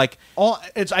like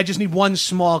I just need one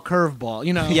small curveball,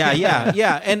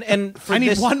 yeah. And for I need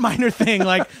this, one minor thing,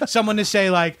 like someone to say,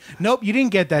 like, "Nope, you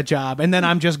didn't get that job," and then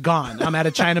I'm just gone. I'm at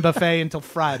a China buffet until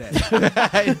Friday.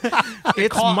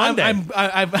 it's Monday.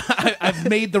 I've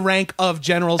made the rank of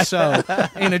General So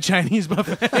in a Chinese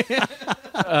buffet.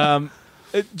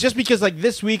 Just because, like,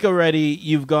 this week already,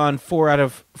 you've gone 4 out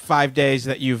of 5 days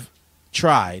that you've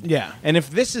tried. Yeah. And if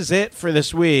this is it for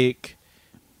this week,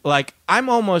 like, I'm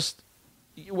almost.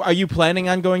 Are you planning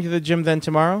on going to the gym then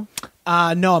tomorrow?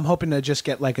 No, I'm hoping to just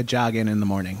get like a jog in the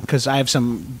morning because I have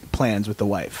some plans with the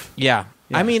wife. Yeah.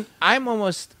 I mean, I'm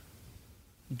almost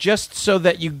just so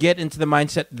that you get into the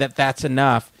mindset that that's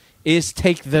enough is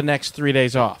take the next 3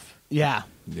 days off. Yeah.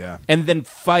 Yeah. And then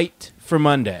fight for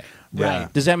Monday.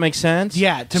 Right. Does that make sense?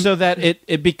 Yeah. So that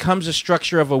it becomes a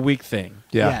structure of a week thing.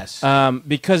 Yeah. Yes.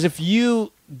 Because if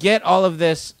you get all of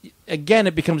this, again,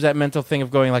 it becomes that mental thing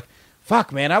of going like,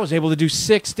 fuck, man, I was able to do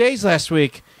 6 days last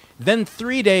week. Then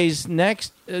 3 days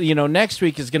next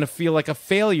week is going to feel like a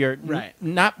failure. Right.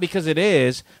 Not because it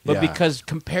is, but Yeah. because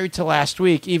compared to last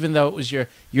week, even though it was you're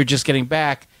just getting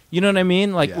back, you know what I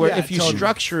mean? Like, where if you totally.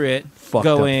 structure it Fucked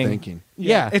going. up thinking.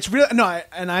 Yeah. It's real. No,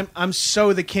 I'm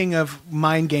so the king of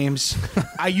mind games.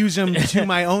 I use them to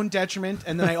my own detriment,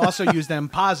 and then I also use them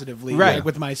positively, Right. like,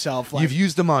 with myself. Like, You've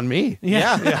used them on me.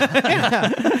 yeah.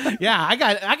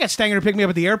 I got Stanger to pick me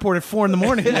up at the airport at 4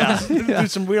 a.m. Do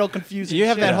some real confusing. You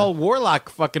have shit. that whole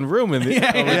warlock fucking room in the,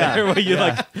 over there where you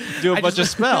like do a bunch of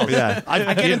spells. Yeah.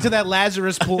 I get into that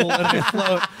Lazarus pool and I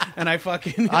float and I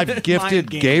fucking. I've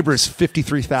gifted mind games. Gabrus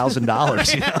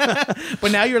 $53,000.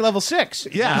 But now you're level 6.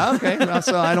 Yeah. Okay. Well,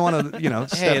 so I don't want to,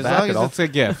 step Hey, as back long at all. as it's a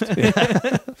gift.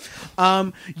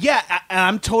 I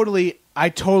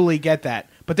totally get that.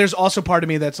 But there's also part of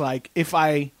me that's like, if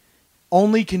I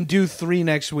only can do 3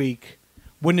 next week,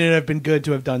 wouldn't it have been good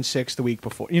to have done 6 the week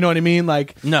before? You know what I mean?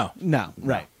 Like, No.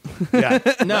 right. Yeah.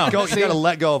 No. You got to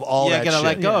let go of all Yeah, that gotta shit.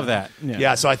 let go of that.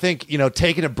 Yeah. So I think,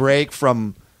 taking a break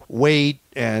from weight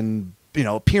and,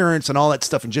 appearance and all that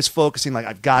stuff and just focusing, like,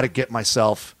 I've got to get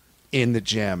myself in the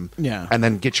gym. Yeah. And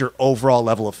then get your overall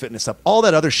level of fitness up. All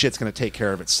that other shit's going to take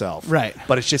care of itself. Right.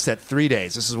 But it's just that 3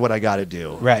 days. This is what I got to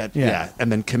do. Right. Yeah.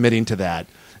 And then committing to that.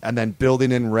 And then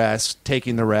building in rest,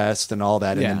 taking the rest and all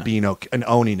that, and Yeah. then being okay and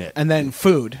owning it. And then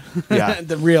food. Yeah.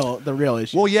 the real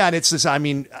issue. Well, yeah, and it's this. I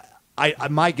mean,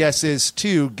 my guess is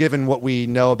too, given what we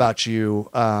know about you,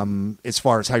 as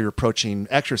far as how you're approaching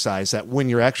exercise, that when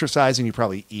you're exercising, you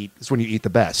probably eat. It's when you eat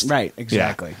the best. Right,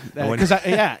 exactly. Yeah. Because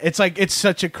it's like it's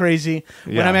such a crazy.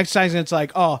 When Yeah. I'm exercising, it's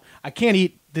like, oh, I can't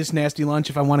eat this nasty lunch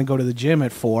if I want to go to the gym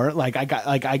at 4. Like I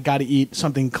got to eat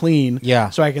something clean. Yeah.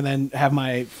 So I can then have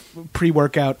my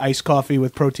pre-workout iced coffee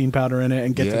with protein powder in it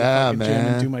and get to the Yeah, fucking gym man.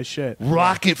 and do my shit.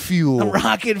 Rocket fuel.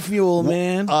 Rocket fuel,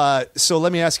 man. So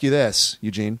let me ask you this,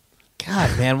 Eugene.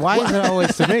 God, man, why is it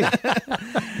always to me?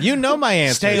 You know my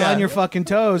answer. Stay on your fucking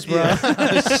toes, bro.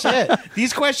 Shit.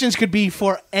 These questions could be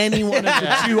for any one of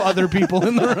the 2 other people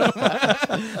in the room.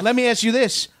 Let me ask you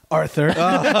this, Arthur.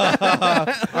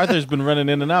 Arthur's been running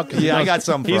in and out. 'Cause he Yeah, I knows got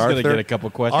some for He's Arthur. gonna get a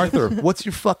couple questions. Arthur, what's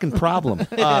your fucking problem?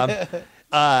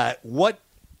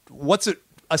 What's it?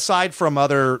 Aside from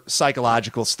other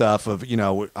psychological stuff of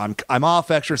I'm off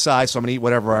exercise, so I'm gonna eat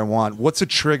whatever I want. What's a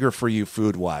trigger for you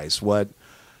food wise? What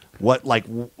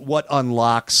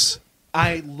unlocks?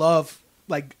 I love,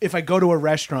 like, if I go to a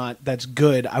restaurant that's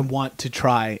good, I want to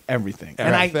try everything.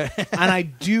 Everything. And I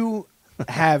do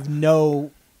have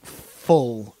no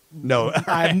full. No,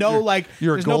 I have no, like,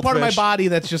 you're a there's no part of my goldfish. body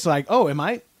that's just like, oh,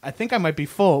 I think I might be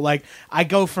full. Like, I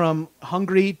go from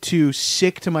hungry to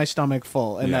sick to my stomach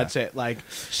full, and Yeah. that's it. Like,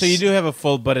 So you do have a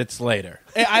full, but it's later.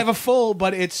 I have a full,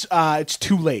 but it's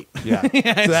too late. Yeah, so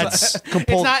that's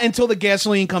It's not until the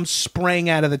gasoline comes spraying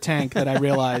out of the tank that I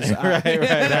realize.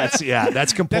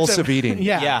 That's compulsive eating.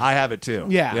 Yeah. I have it too.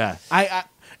 Yeah. yeah. I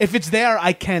if it's there,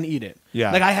 I can eat it.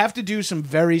 Yeah. Like, I have to do some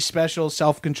very special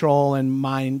self-control and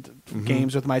mind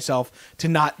games with myself to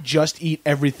not just eat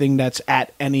everything that's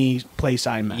at any place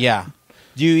I'm at. Yeah.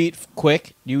 Do you eat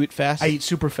quick? Do you eat fast? I eat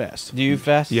super fast. Do you eat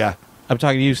fast? Yeah. I'm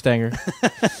talking to you, Stanger.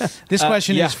 This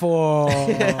question yeah. is for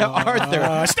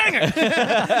Arthur. Stanger.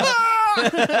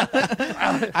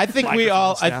 I think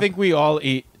we all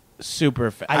eat super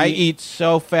fast. I eat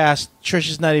so fast.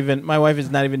 My wife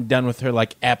is not even done with her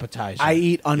like appetizer. I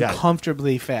eat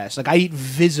uncomfortably fast. Like, I eat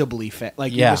visibly fast.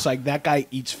 Like, you're just like, that guy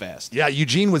eats fast. Yeah,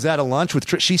 Eugene was at a lunch with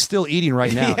Trish. She's still eating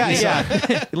right now. Yeah.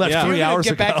 He left Yeah. 3 hours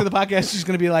Get ago. back to the podcast. She's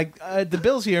going to be like, the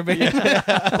bill's here, baby.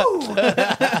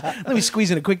 Let me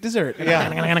squeeze in a quick dessert. Yeah.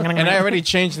 And I already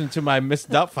changed into my Miss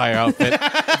Doubtfire outfit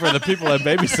for the people I'm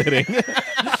babysitting.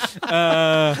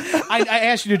 I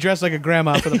asked you to dress like a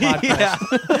grandma for the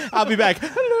podcast. I'll be back.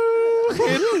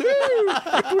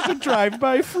 It was a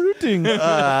drive-by fruiting.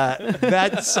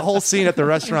 That whole scene at the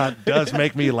restaurant does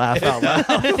make me laugh out loud.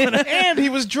 And he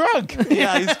was drunk.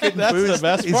 Yeah, he's getting That's boozed. the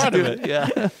best part of it.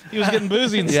 Yeah. He was getting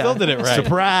boozy and still did it right.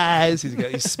 Surprise!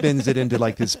 He spins it into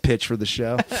like this pitch for the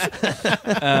show.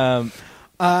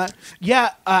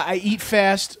 I eat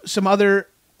fast. Some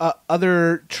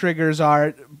other triggers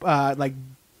are like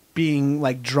being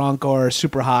like drunk or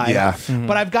super high. Yeah.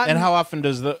 But I've gotten And how often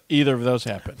does either of those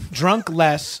happen? drunk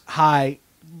less, high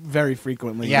very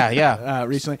frequently. Yeah.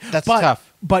 Recently, That's but,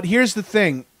 tough. But here's the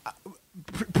thing: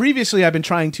 previously, I've been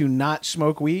trying to not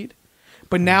smoke weed,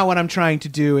 but now what I'm trying to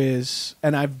do is,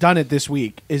 and I've done it this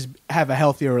week, is have a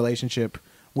healthier relationship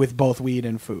with both weed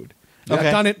and food. Okay.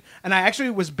 I've done it, and I actually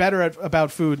was better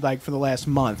about food like for the last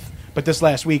month. But this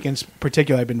last week in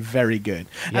particular, I've been very good.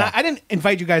 And I didn't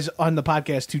invite you guys on the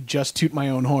podcast to just toot my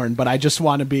own horn, but I just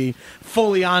want to be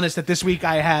fully honest that this week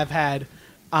I have had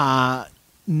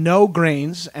no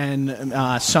grains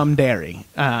and some dairy,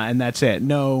 and that's it.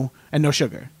 No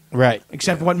sugar. Right.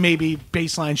 Except what maybe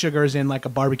baseline sugar is in like a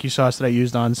barbecue sauce that I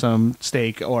used on some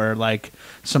steak or like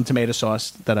some tomato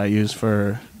sauce that I use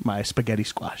for my spaghetti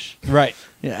squash. Right.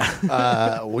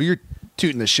 Yeah. Well, you're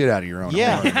tooting the shit out of your own.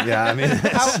 Yeah. horn.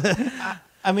 Yeah.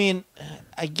 I mean,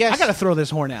 I guess I got to throw this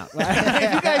horn out.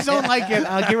 If you guys don't like it,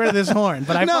 I'll get rid of this horn.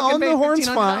 But I no, fucking the paid horn's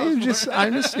 $1,500 fine. for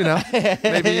I'm just,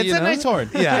 maybe it's a nice horn.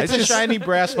 Yeah, it's a just, shiny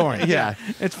brass horn. Yeah.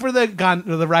 It's for the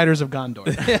riders of Gondor.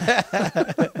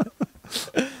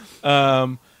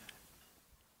 How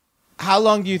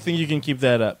long do you think you can keep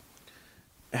that up?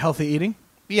 Healthy eating?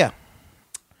 Yeah.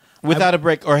 Without a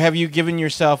break, or have you given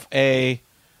yourself a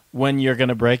when you're going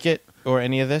to break it, or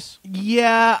any of this?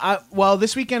 Yeah. Well,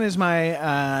 this weekend is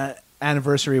my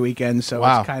anniversary weekend, so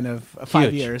Wow. it's kind of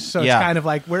 5 Huge. years. So Yeah. it's kind of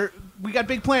like we got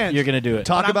big plans. You're going to do it.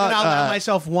 Talk But about I'll allow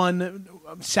myself one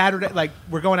Saturday. Like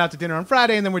we're going out to dinner on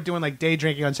Friday, and then we're doing like day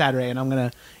drinking on Saturday. And I'm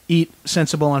gonna eat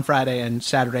sensible on Friday, and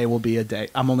Saturday will be a day.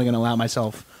 I'm only gonna allow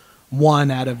myself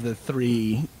one out of the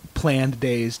 3 planned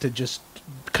days to just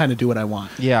kind of do what I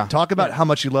want. Yeah. talk about how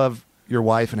much you love your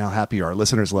wife and how happy you are.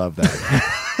 Listeners love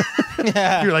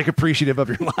that. You're like appreciative of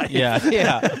your life.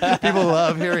 Yeah. People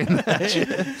love hearing that shit.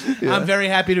 Yeah. I'm very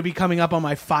happy to be coming up on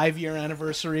my 5-year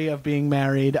anniversary of being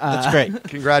married. That's great.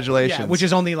 Congratulations. Yeah, which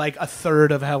is only like a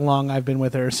third of how long I've been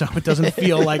with her, so it doesn't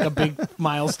feel like a big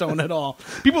milestone at all.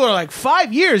 People are like,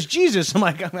 5 years? Jesus. I'm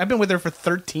like, I've been with her for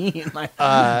 13. Like,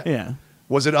 yeah.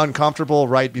 Was it uncomfortable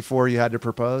right before you had to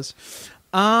propose?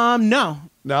 No.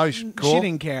 No, cool. She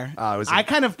didn't care. Oh, I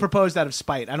kind of proposed out of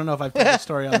spite. I don't know if I've told this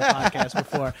story on the podcast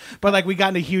before, but like we got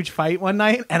in a huge fight one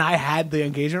night, and I had the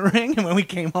engagement ring, and when we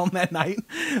came home that night,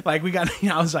 like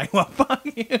I was like, "Well, fuck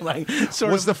you!" Like,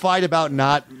 Was the fight about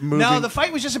not moving? No, the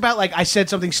fight was just about like I said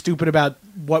something stupid about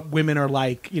what women are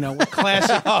like. What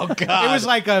classic. Oh, God. It was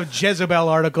like a Jezebel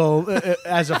article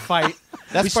as a fight.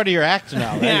 That's part of your act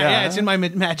now, right? Yeah, it's in my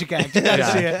magic act. You gotta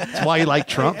see it. That's why you like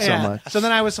Trump so Yeah. much. So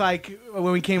then I was like,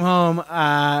 when we came home,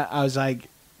 I was like,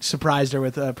 surprised her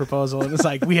with a proposal. It was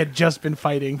like we had just been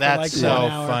fighting for like That's so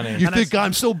 1 hour. funny. You And think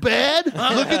I'm so bad?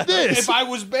 Look at this. If I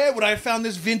was bad, would I have found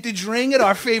this vintage ring at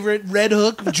our favorite Red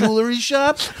Hook jewelry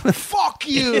shop? Fuck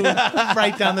you!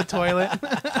 Right down the toilet.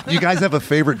 You guys have a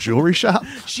favorite jewelry shop?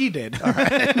 She did.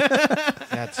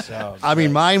 That's so. I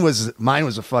mean, mine was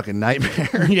a fucking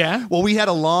nightmare. Yeah? Well, we had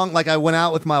I went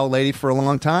out with my old lady for a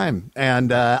long time,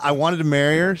 and I wanted to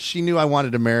marry her. She knew I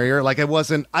wanted to marry her. Like I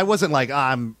wasn't like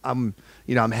I'm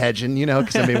hedging,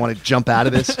 because I may want to jump out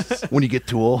of this when you get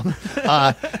too old.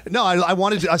 No, I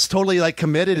wanted to. I was totally like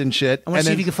committed and shit. I want to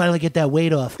see if you can finally get that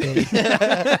weight off, baby.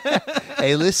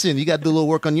 Hey, listen, you got to do a little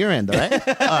work on your end, all right?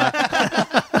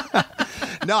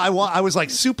 No, I was like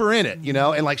super in it,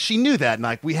 and like she knew that, and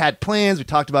like we had plans, we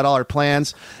talked about all our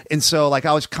plans, and so like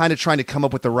I was kind of trying to come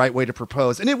up with the right way to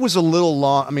propose, and it was a little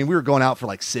long. I mean, we were going out for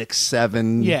like 6,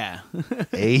 7,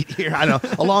 8 years, I don't know,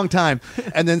 a long time,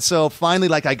 and then so finally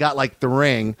like I got like the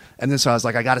ring, and then so I was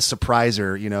like I got to surprise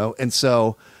her, and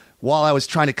so while I was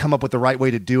trying to come up with the right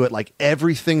way to do it, like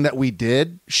everything that we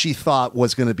did, she thought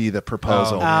was going to be the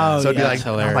proposal. Oh, so it'd be yeah. like, That's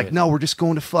I'm hilarious. like, no, we're just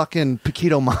going to fucking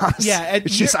Paquito Mas. Yeah,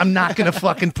 it's just I'm not going to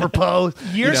fucking propose.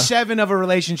 Year 7 of a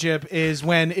relationship is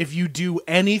when if you do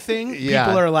anything, Yeah.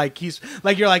 people are like, you're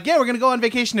like, yeah, we're gonna go on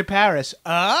vacation to Paris.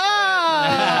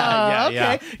 Yeah, Okay.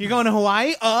 yeah. You're going to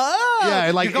Hawaii.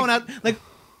 Yeah, like- you're going out. Like,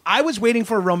 I was waiting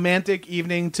for a romantic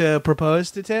evening to propose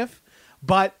to Tiff.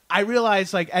 But I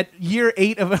realized, like, at year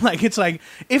 8 of it, like, it's like,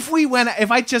 if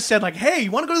I just said, like, hey,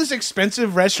 you want to go to this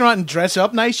expensive restaurant and dress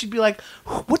up nice, she'd be like,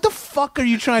 what the fuck are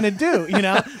you trying to do? You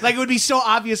know? Like, it would be so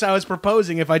obvious I was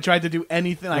proposing if I tried to do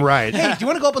anything. Like, Right. hey, do you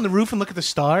want to go up on the roof and look at the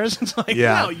stars? It's like,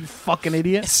 Yeah. no, you fucking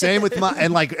idiot. Same with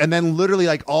and then literally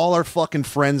like all our fucking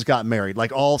friends got married.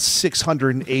 Like all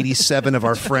 687 of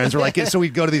our friends were like, so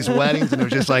we'd go to these weddings and it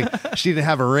was just like, she didn't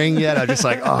have a ring yet. I was just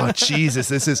like, oh Jesus,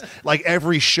 this is like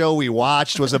every show we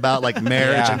watched was about like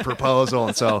marriage and proposal.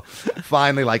 And so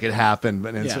finally like it happened,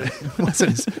 but it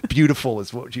wasn't as beautiful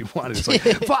as what you wanted. It's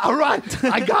like, all right,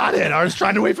 I got it. I was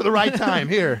trying to wait for the right time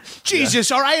here.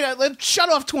 Jesus, all right, let's shut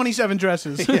off 27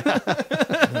 dresses.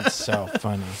 That's so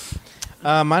funny.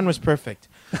 Mine was perfect.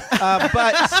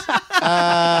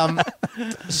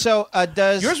 So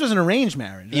does Yours was an arranged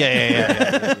marriage. Right?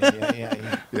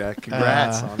 Yeah. Yeah,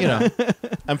 congrats. on You that. know,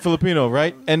 I'm Filipino,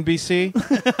 right? NBC. Take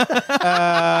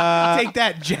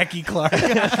that, Jackie Clark.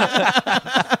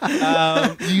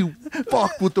 You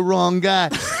fucked with the wrong guy.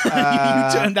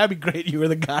 That'd be great. You were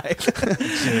the guy.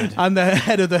 I'm the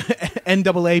head of the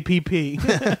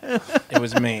NAAPP. It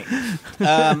was me.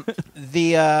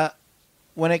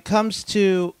 When it comes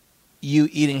to you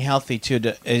eating healthy too,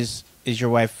 is your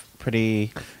wife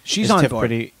pretty? She's is on Tiff board.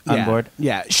 Pretty on board.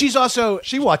 Yeah, she's also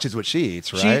She watches what she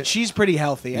eats, right? she's pretty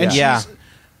healthy, and Yeah.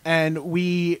 and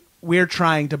we're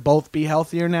trying to both be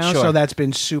healthier now, Sure. so that's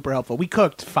been super helpful. We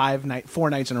cooked 4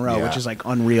 nights in a row, Yeah. which is like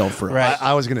unreal for us. Right.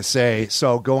 I was gonna say,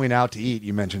 so going out to eat,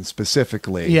 you mentioned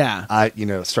specifically. Yeah.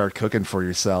 Start cooking for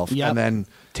yourself, Yep. and then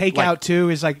Takeout like, too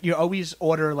is like you always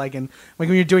order like when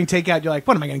you're doing takeout, you're like,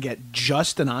 what am I going to get?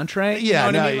 Just an entree? You Yeah, know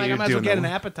what no, I mean? Like I you're might as well doing get the-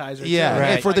 an appetizer. Yeah, too.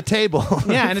 Right. for the table.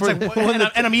 Yeah, and it's like,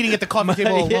 and I'm eating at the coffee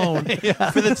table alone.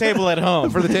 For the table at home.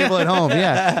 for the table at home.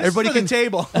 Yeah, everybody For the can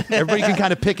table. everybody can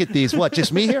kind of pick at these. What?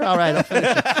 Just me here? All right, I'll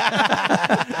finish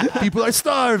it. People are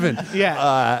starving.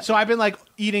 Yeah. So I've been like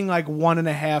eating like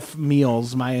 1.5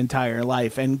 meals my entire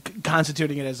life and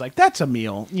constituting it as like that's a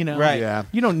meal, you know? Right. Yeah.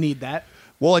 You don't need that.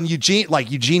 Well, and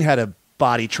Eugene had a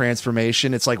body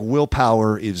transformation. It's like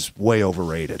willpower is way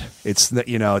overrated. It's like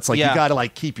you got to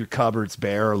like keep your cupboards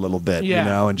bare a little bit,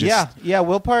 Yeah. and just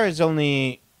Willpower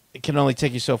it can only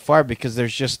take you so far because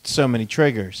there's just so many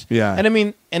triggers. Yeah. And I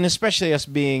mean, and especially us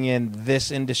being in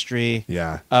this industry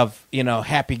Yeah. of,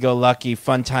 happy-go-lucky,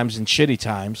 fun times and shitty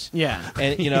times. Yeah.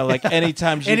 And, like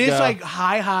anytime you It is go- like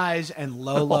high highs and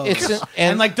low lows. It's-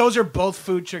 and like those are both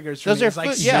food triggers for Those me. are It's like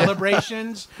food- yeah.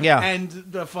 celebrations Yeah. and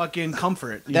the fucking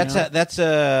comfort. you That's know? that's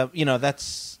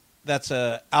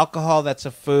a alcohol, that's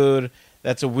a food,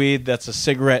 that's a weed, that's a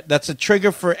cigarette, that's a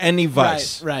trigger for any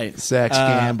vice. Right. sex,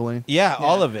 gambling. Yeah,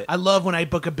 all of it. I love when I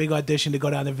book a big audition to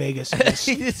go down to Vegas and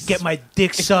just get my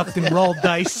dick sucked and roll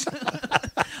dice.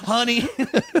 Honey,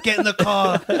 get in the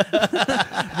car.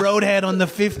 Roadhead on the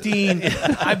 15.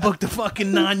 I booked a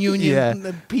fucking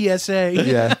non-union PSA.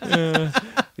 Yeah.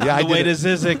 Yeah, I the way did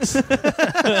to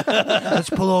it. Let's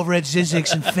pull over at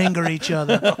Zizix and finger each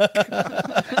other.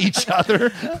 each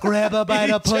other. Grab her by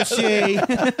the pussy.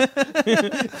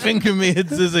 Finger me at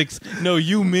Zizix. No,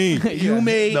 you me. You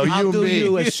me, No, I'll you do me.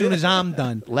 you as soon as I'm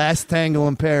done. Last tango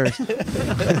in Paris.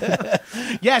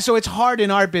 Yeah, so it's hard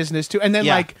in our business too. And then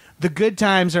Yeah. like the good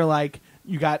times are like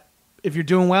if you're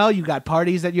doing well, you got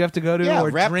parties that you have to go to Yeah,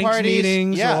 or rap drinks parties,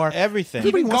 meetings or everything.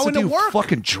 Even Everybody wants going to to do work.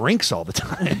 fucking drinks all the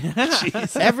time.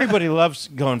 Jeez. Everybody loves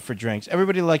going for drinks.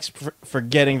 Everybody likes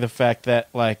forgetting the fact that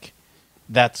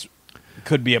that's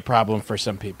could be a problem for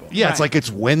some people. Yeah, Right. it's like it's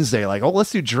Wednesday. Like, oh,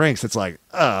 let's do drinks. It's like,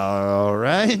 all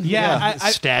right. Yeah, I-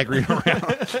 staggering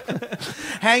around.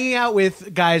 hanging out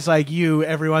with guys like you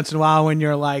every once in a while when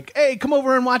you're like, hey, come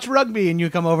over and watch rugby, and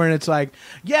you come over and it's like,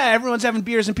 yeah, everyone's having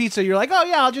beers and pizza. You're like, oh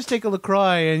yeah, I'll just take a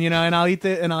LaCroix and I'll eat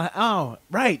it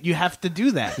right, you have to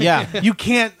do that. Yeah. You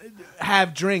can't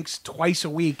have drinks twice a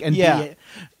week and Yeah. be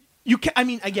you can. I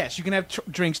mean, I guess you can have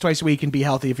drinks twice a week and be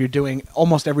healthy if you're doing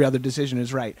almost every other decision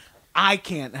is right. I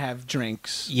can't have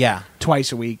drinks Yeah.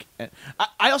 twice a week.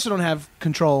 I also don't have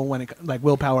control when it like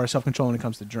willpower or self control when it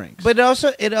comes to drinks. But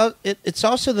it's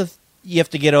also you have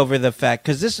to get over the fact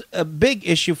because a big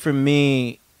issue for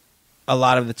me a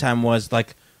lot of the time was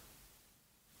like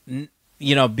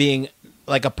being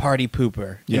like a party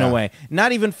pooper in Yeah. a way,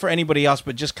 not even for anybody else,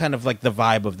 but just kind of like the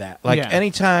vibe of that. Like Yeah.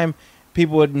 anytime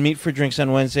people would meet for drinks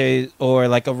on Wednesdays or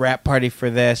like a rap party for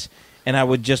this, and I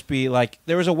would just be like,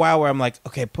 there was a while where I'm like,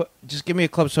 okay, just give me a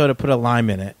club soda, put a lime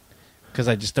in it, because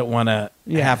I just don't want to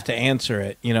have to answer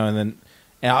it, and then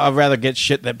And I'd rather get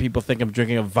shit that people think I'm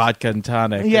drinking a vodka and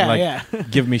tonic. Yeah, and, yeah.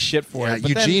 Give me shit for Yeah, it. But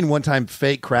Eugene one time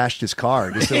fake crashed his car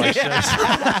just to like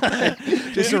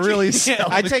just to really sell.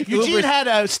 I take Eugene Ubers. had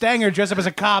a Stanger dress up as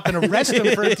a cop and arrest him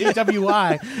for a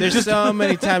DWI. There's so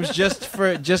many times just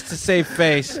to save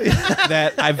face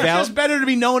that I It's better to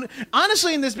be known.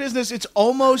 Honestly, in this business, it's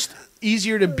almost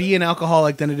easier to be an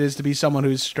alcoholic than it is to be someone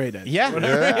who's straight edge. Yeah.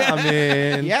 Yeah, I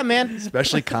mean, Yeah, man.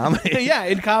 especially comedy. Yeah,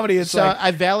 in comedy, it's So like, I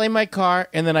valet my car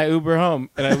and then I Uber home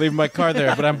and I leave my car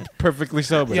there, but I'm perfectly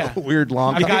sober. yeah. Weird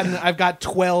long. I've got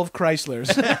 12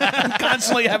 Chryslers. I'm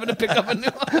constantly having to pick up a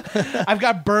new one. I've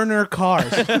got burner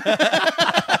cars.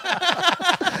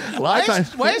 A lot of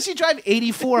times, Why does he drive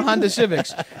 84 Honda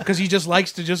Civics? Because he just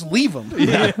likes to just leave them.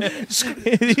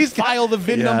 He's file the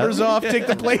VIN numbers off, take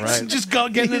the plates, Right. and just go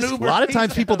get in an Uber. a lot of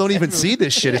times people don't even see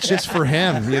this shit. It's just for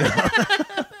him, you know.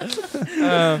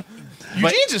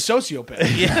 Eugene's a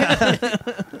sociopath. Yeah.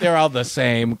 They're all the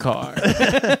same car.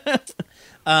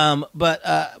 But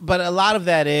a lot of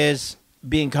that is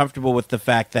being comfortable with the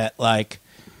fact that, like,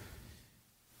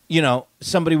 you know,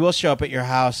 somebody will show up at your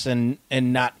house and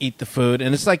not eat the food,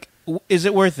 and it's like, is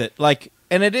it worth it? Like,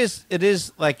 and it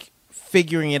is like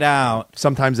figuring it out.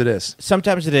 Sometimes it is.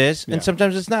 Sometimes it is, Yeah. and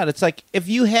sometimes it's not. It's like, if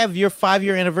you have your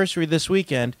 5-year anniversary this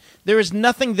weekend, there is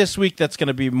nothing this week that's going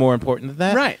to be more important than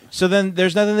that. Right. So then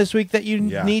there's nothing this week that you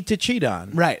Yeah. need to cheat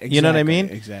on. Right. Exactly, You know what I mean?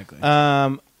 Exactly.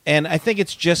 And I think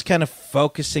it's just kind of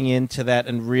focusing into that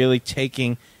and really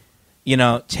taking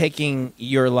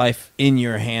your life in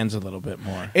your hands a little bit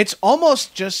more. It's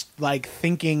almost just like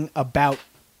thinking about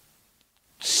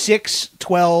 6,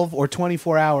 12, or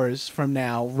 24 hours from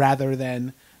now rather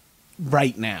than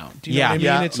right now. Do you know what I mean?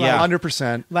 Yeah, It's yeah, like,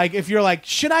 100%. like if you're like,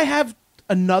 should I have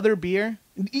another beer?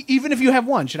 Even if you have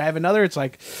one, should I have another? It's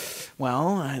like,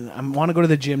 well, I want to go to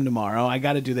the gym tomorrow. I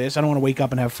got to do this. I don't want to wake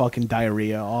up and have fucking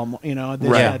diarrhea. This,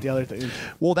 Right. that, the other thing.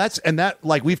 Well,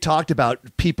 like we've talked about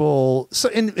people. So,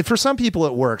 and for some people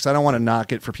it works. I don't want to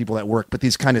knock it for people that work, but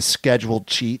these kind of scheduled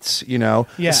cheats, you know,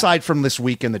 Yeah. aside from this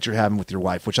weekend that you're having with your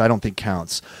wife, which I don't think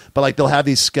counts. But like they'll have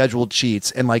these scheduled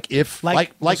cheats, and like if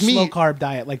like the me, slow carb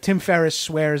diet. Like Tim Ferriss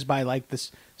swears by like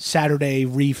this Saturday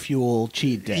refuel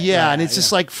cheat day. yeah, and it's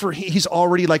just like he's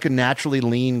already like a naturally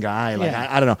lean guy. Like Yeah.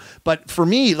 I don't know, but for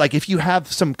me, like if you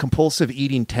have some compulsive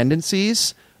eating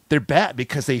tendencies, they're bad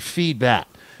because they feed that.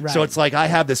 Right. So it's like I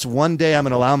have this one day I'm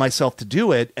going to allow myself to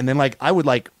do it, and then like I would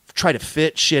like try to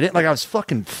fit shit in. Like I was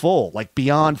fucking full, like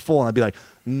beyond full, and I'd be like,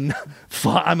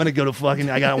 I'm going to go to fucking.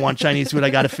 I want Chinese food. I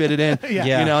got to fit it in.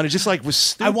 Yeah. You know, and it just like was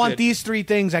stupid. I want these 3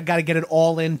 things. I got to get it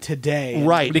all in today.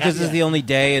 right Because this is the only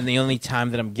day and the only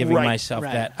time that I'm giving Right, myself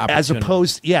right. that opportunity. as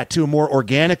opposed to a more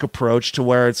organic approach to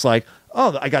where it's like,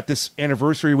 oh, I got this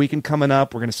anniversary weekend coming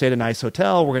up, we're going to stay at a nice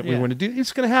hotel, we're going to do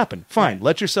it's going to happen. Fine. Right.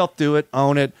 Let yourself do it,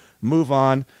 own it, move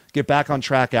on, get back on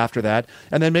track after that.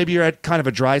 And then maybe you're at kind of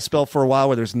a dry spell for a while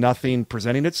where there's nothing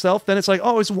presenting itself, then it's like,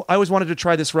 oh, I always wanted to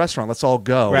try this restaurant, let's all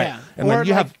go. Right. Yeah. And Or then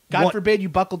you like, have God forbid you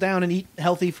buckle down and eat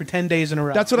healthy for 10 days in a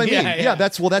row. That's what I mean. Yeah,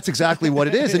 that's exactly what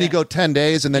it is. And you go 10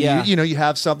 days, and then Yeah. you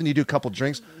have something, you do a couple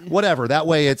drinks, whatever. That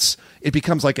way, it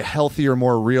becomes like a healthier,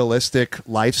 more realistic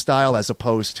lifestyle as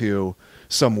opposed to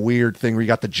some weird thing where you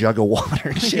got the jug of water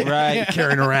and shit Right.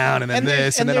 carrying around, and then And there's-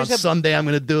 this, and and then on there's a- Sunday I'm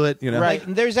going to do it. You know, Right.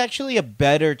 And there's actually a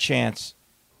better chance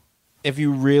if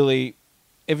you really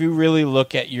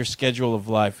look at your schedule of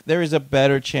life, there is a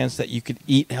better chance that you could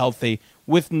eat healthy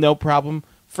with no problem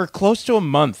for close to a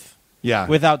month. Yeah.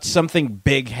 Without something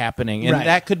big happening. And Right.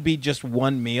 that could be just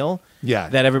one meal. Yeah.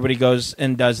 That everybody goes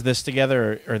and does this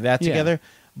together or that Yeah. together.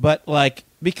 But like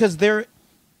because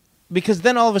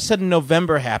then all of a sudden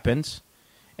November happens.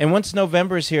 And once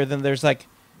November is here, then there's like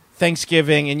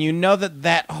Thanksgiving, and you know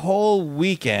that whole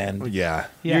weekend yeah.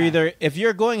 you're either, if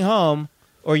you're going home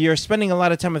or you're spending a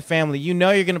lot of time with family, you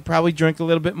know you're going to probably drink a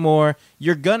little bit more.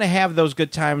 You're going to have those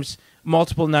good times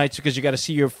multiple nights because you got to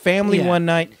see your family Yeah. one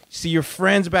night, see your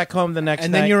friends back home the next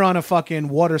And night. then you're on a fucking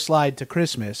water slide to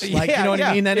Christmas. Like, Yeah, you know what yeah,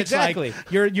 I mean? Then exactly.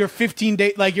 it's like you're 15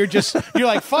 days. Like you're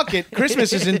like, fuck it.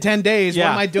 Christmas is in 10 days. Yeah.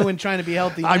 What am I doing trying to be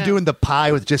healthy? I'm now? doing the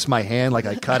pie with just my hand, like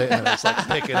I cut it and I just like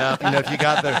pick it up. You know, if you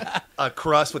got a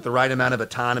crust with the right amount of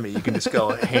autonomy, you can just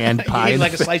go hand pie. You eat in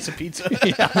like the a slice of pizza.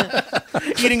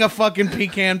 Eating a fucking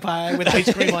pecan pie with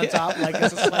ice cream on top, like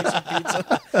it's a slice of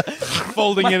pizza.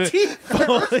 folding My it. teeth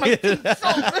hurt. My teeth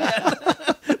so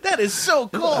bad. That is so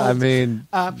cold. I mean,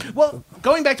 Well,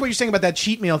 going back to what you're saying about that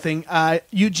cheat meal thing,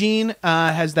 Eugene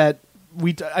has that.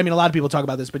 I mean, a lot of people talk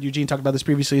about this, but Eugene talked about this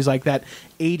previously. Is like that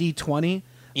 80-20.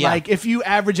 Yeah. Like if you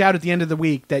average out at the end of the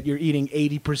week that you're eating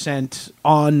 80%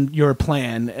 on your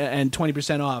plan and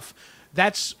 20% off,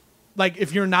 that's like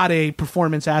if you're not a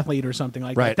performance athlete or something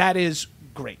like Right. that is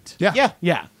great. Yeah.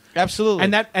 Yeah. Absolutely.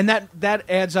 And that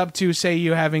adds up to, say,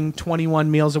 you having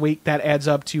 21 meals a week. That adds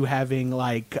up to having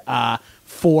like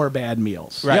 4 bad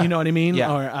meals. Right. You know what I mean?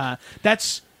 Yeah. Or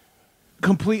that's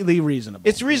completely reasonable.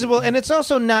 It's reasonable, and it's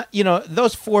also not,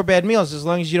 those 4 bad meals, as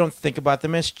long as you don't think about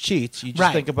them as cheats, you just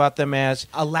Right. think about them as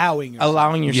allowing yourself.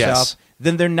 yourself, Yes.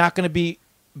 then they're not going to be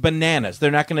bananas.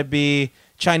 They're not going to be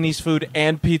Chinese food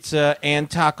and pizza and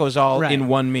tacos all Right. in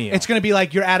one meal. It's going to be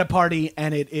like you're at a party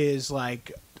and it is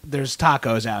like there's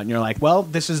tacos out, and you're like, well,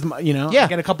 this is I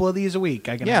get a couple of these a week.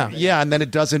 I can have it. Yeah, and then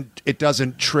it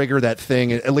doesn't trigger that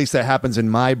thing. At least that happens in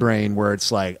my brain where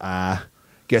it's like,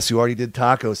 guess who already did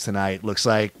tacos tonight? Looks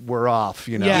like we're off.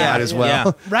 Yeah. Might as well.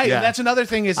 Yeah. Right. Yeah. That's another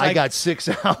thing is like, I got 6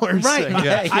 hours. right.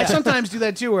 Yeah. I sometimes do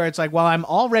that too, where it's like, well, I'm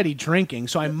already drinking,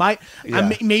 so I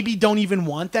Yeah. maybe don't even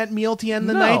want that meal to end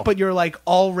the No. night, but you're like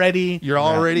already You're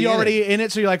already in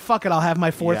it, so you're like, fuck it, I'll have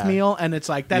my 4th Yeah. meal, and it's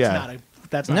like that's Yeah. not a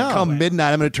No. good Come way.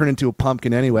 midnight, I'm going to turn into a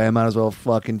pumpkin anyway. I might as well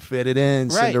fucking fit it in,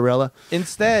 Right. Cinderella.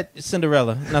 Instead,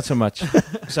 Cinderella, not so much.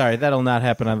 Sorry, that'll not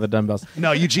happen on the Dumbbells.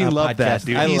 No, Eugene loved that, podcast.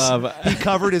 dude. I He's- love- He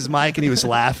covered his mic and he was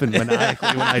laughing maniacally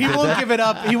when I He did won't that. give it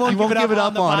up. He won't give it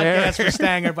up on the air. podcast for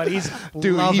Stanger, but he's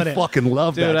Dude, loving he it. fucking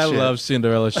loved Dude, that I shit. love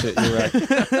Cinderella shit. You're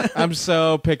right. I'm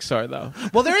so Pixar, though.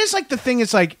 Well, there is like the thing.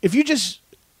 It's like if you just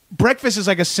breakfast is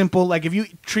like a simple like if you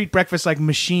treat breakfast like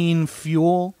machine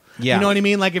fuel. Yeah. You know what I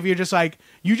mean? Like if you're just like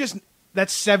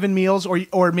that's 7 meals,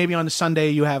 or maybe on a Sunday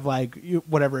you have like you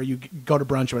go to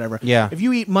brunch or whatever. Yeah. If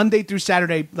you eat Monday through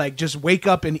Saturday, like just wake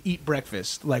up and eat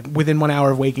breakfast like within 1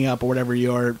 hour of waking up or whatever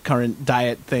your current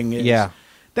diet thing is. Yeah.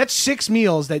 That's 6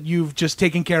 meals that you've just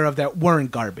taken care of that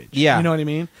weren't garbage. Yeah. You know what I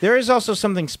mean? There is also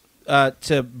something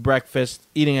to breakfast,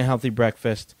 eating a healthy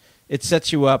breakfast. It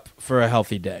sets you up for a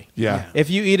healthy day. Yeah. If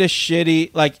you eat a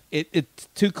shitty, like it's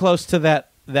too close to that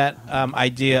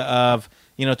idea of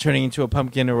turning into a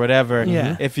pumpkin or whatever.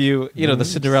 Yeah. If you the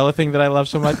Cinderella thing that I love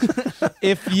so much.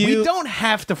 If you We don't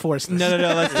have to force this. no,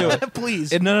 let's do it.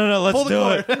 Please. No, let's Pull the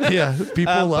do cord. it. Yeah,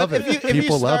 people love But it. If you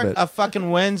People love start it. a fucking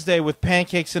Wednesday with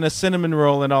pancakes and a cinnamon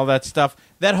roll and all that stuff,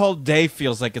 that whole day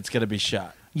feels like it's gonna be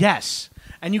shot. Yes.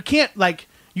 And you can't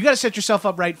you got to set yourself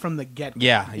up right from the get.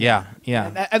 Yeah.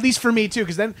 At least for me too,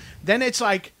 because then it's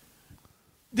like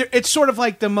it's sort of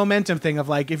like the momentum thing of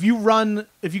like if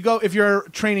you're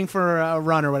training for a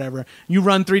run or whatever, you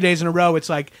run 3 days in a row. It's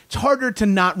like it's harder to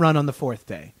not run on the 4th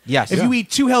day. Yes. If Yeah. you eat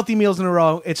 2 healthy meals in a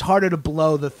row, it's harder to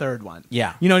blow the 3rd one.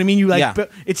 Yeah. You know what I mean? Yeah.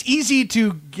 But it's easy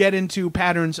to get into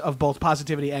patterns of both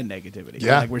positivity and negativity.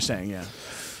 Yeah. Like we're saying, yeah.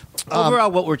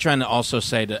 Overall, what we're trying to also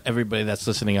say to everybody that's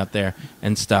listening out there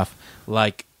and stuff,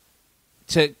 like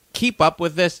to keep up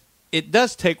with this, it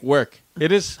does take work.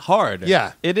 It is hard.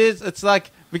 Yeah. It is. It's like,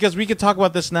 because we could talk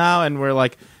about this now and we're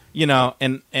like,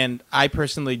 and I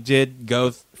personally did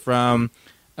go from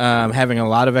having a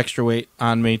lot of extra weight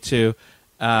on me to,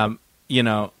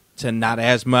 to not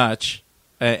as much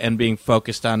and being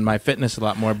focused on my fitness a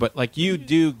lot more. But like you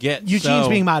do get Eugene's so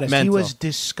being modest. mental. He was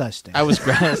disgusting. I was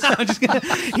gross. I'm just kidding.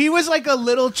 He was like a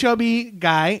little chubby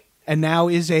guy, and now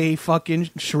is a fucking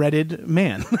shredded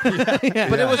man. But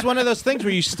it was one of those things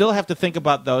where you still have to think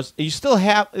about those. You still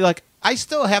have, I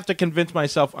still have to convince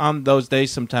myself on those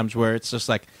days sometimes where it's just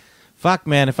like, fuck,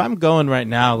 man, if I'm going right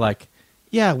now,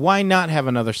 why not have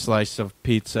another slice of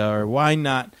pizza? Or why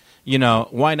not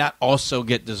also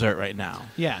get dessert right now?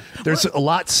 Yeah. There's a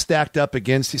lot stacked up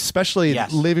against, especially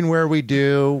Yes. living where we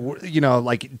do,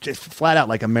 just flat out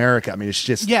like America. I mean, it's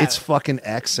just, Yeah. it's fucking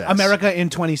excess. America in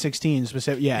 2016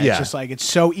 specific. Yeah, Yeah. it's just like it's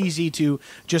so easy to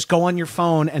just go on your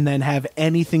phone and then have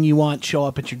anything you want show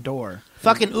up at your door.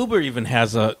 Fucking Uber even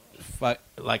has a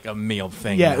meal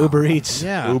thing. Yeah, now. Uber Eats.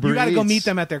 Yeah. Uber you got to go Eats. meet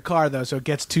them at their car though, so it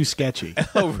gets too sketchy.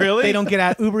 Oh, really? They don't get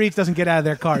out. Uber Eats doesn't get out of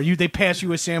their car. They pass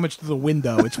you a sandwich through the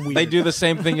window. It's weird. They do the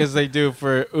same thing as they do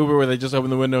for Uber, where they just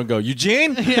open the window and go,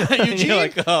 Eugene? Yeah, And Eugene. you're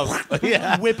like, oh,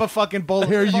 yeah. Whip a fucking bowl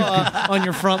of on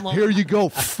your front lawn. Here you go,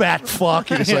 fat fuck.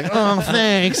 You're just like, oh,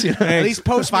 thanks. You know? At least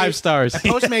Postmates, 5 stars.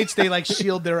 Postmates, they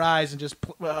shield their eyes and just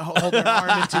hold their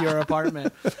arm into your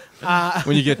apartment.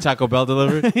 When you get Taco Bell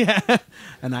delivered?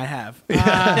 And I have. Did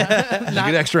you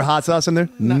get extra hot sauce in there?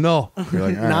 No. You're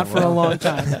like, all right, Not for a long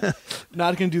time.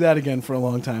 Not going to do that again for a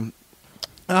long time.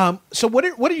 So what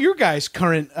are your guys'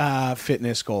 current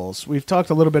fitness goals? We've talked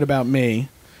a little bit about me.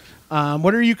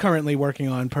 What are you currently working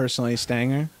on personally,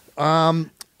 Stanger? For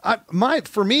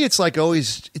me, it's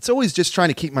always just trying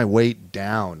to keep my weight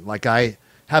down. Like I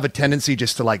have a tendency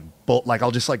just to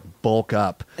I'll just bulk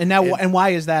up. And now, and why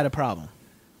is that a problem?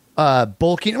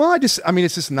 Bulking. Well, it's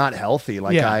just not healthy.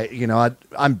 Yeah.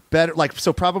 I'm better.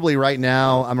 So probably right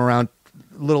now I'm around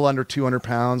little under 200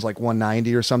 pounds, like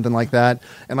 190 or something like that.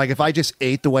 And like if I just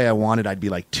ate the way I wanted, I'd be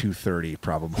like 230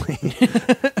 probably.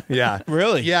 Yeah.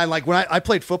 Really? Yeah. And like when I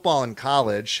played football in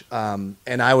college, and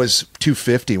I was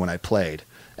 250 when I played.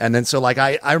 And then so like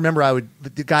I remember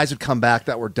the guys would come back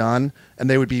that were done, and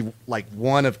they would be like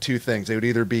one of two things. They would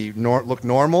either be look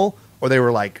normal, or they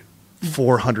were like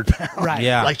 400 pounds. Right.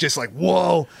 Yeah. Like just like,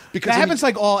 whoa. Because That happens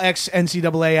like all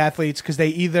ex-NCAA athletes because they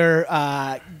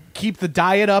either keep the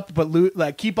diet up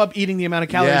but keep up eating the amount of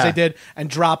calories Yeah. they did and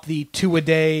drop the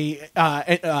 2-a-day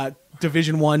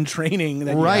Division I training.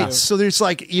 That you Right. do. So there's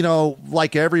like,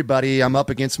 like everybody, I'm up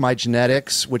against my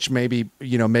genetics, which maybe,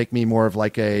 make me more of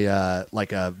like a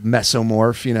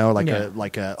mesomorph,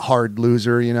 like a hard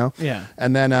loser, Yeah.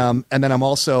 And then I'm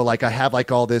also like, I have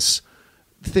like all this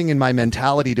thing in my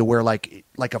mentality to where like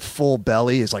a full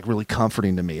belly is like really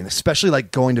comforting to me, and especially like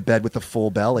going to bed with a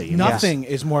full belly. Nothing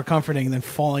is more comforting than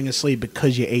falling asleep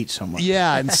because you ate so much.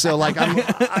 Yeah, and so like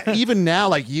even now,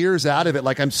 like years out of it,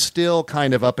 like I'm still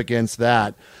kind of up against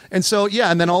that. And so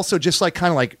yeah, and then also just like kind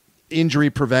of like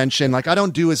injury prevention. Like I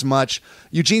don't do as much.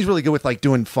 Eugene's really good with like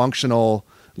doing functional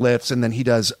lifts, and then he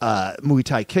does Muay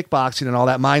Thai kickboxing and all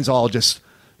that. Mine's all just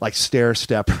like stair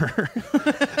stepper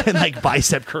and like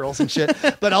bicep curls and shit.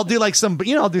 But I'll do like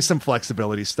I'll do some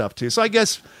flexibility stuff too. So I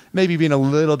guess maybe being a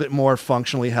little bit more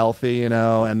functionally healthy,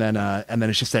 and then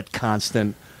it's just that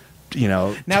constant,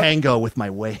 tango with my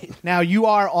weight. Now you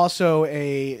are also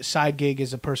a side gig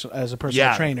as a personal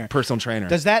trainer. Personal trainer.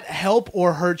 Does that help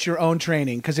or hurt your own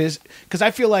training? Because I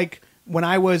feel like when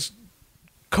I was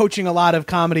coaching a lot of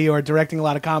comedy or directing a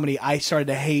lot of comedy, I started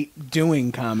to hate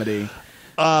doing comedy.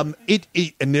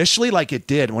 It initially, like it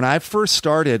did when I first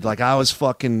started, like I was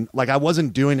fucking, like I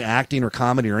wasn't doing acting or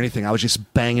comedy or anything. I was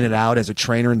just banging it out as a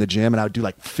trainer in the gym, and I would do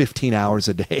like 15 hours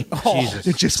a day. Jesus.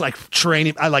 It's just like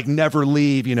training. I like never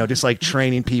leave, just like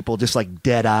training people, just like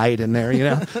dead eyed in there,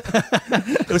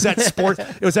 It was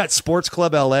at Sports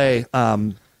Club LA.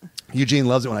 Eugene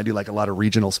loves it when I do like a lot of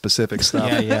regional specific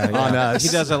stuff. Yeah. He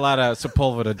does a lot of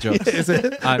Sepulveda jokes. Is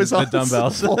it? On the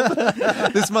dumbbells.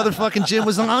 This motherfucking gym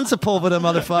was on Sepulveda,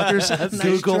 motherfuckers.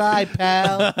 Google, try,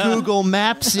 pal. Google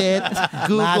Maps it.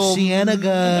 Google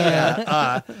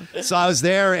Cienega. So I was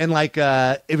there, and like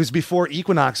it was before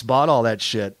Equinox bought all that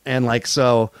shit, and like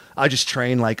so I just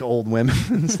trained like old women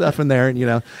and stuff in there,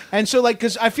 and And so, like,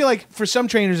 because I feel like for some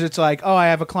trainers, it's like, oh, I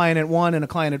have a client at 1 and a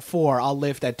client at 4. I'll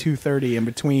lift at 2:30 in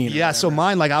between. Yeah, so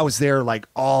mine, like I was there like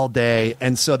all day,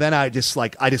 and so then I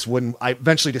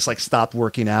eventually just like stopped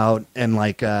working out, and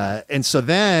like and so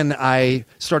then I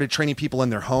started training people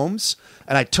in their homes,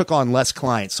 and I took on less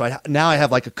clients. So now I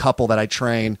have like a couple that I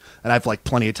train, and I have like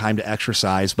plenty of time to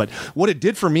exercise. But what it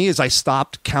did for me is I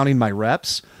stopped counting my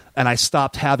reps, and I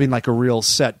stopped having like a real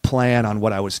set plan on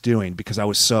what I was doing, because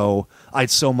I had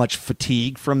so much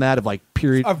fatigue from that of like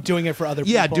Of doing it for other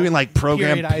people. Yeah, doing like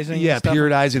program. Periodizing. Yeah, and stuff.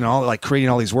 periodizing and all, like creating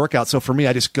all these workouts. So for me,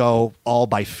 I just go all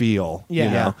by feel.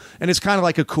 Yeah. And it's kind of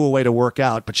like a cool way to work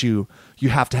out, but you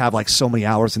have to have like so many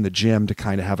hours in the gym to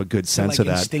kind of have a good sense like of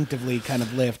that. Instinctively kind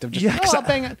of lift. Of just, Yeah, 'cause I'll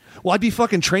bang it. Well, I'd be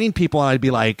fucking training people, and I'd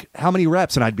be like, "How many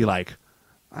reps?" And I'd be like,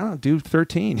 "I don't do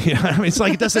 13." I mean, it's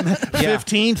like it doesn't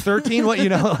 15, 13. What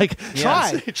like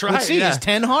Try. Let's see. Yeah. Is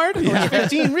 10 hard? Or is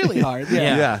 15 really hard?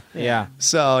 Yeah.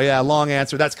 So yeah, long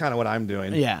answer. That's kind of what I'm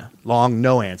doing. Yeah. Long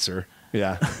no answer.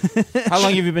 Yeah. How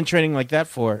long have you been training like that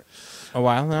for? A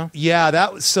while now? Yeah,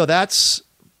 that's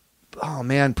oh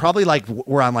man, probably like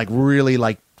where I'm like really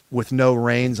like with no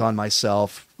reins on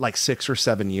myself, like 6 or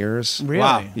 7 years. Really?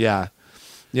 Wow. Yeah.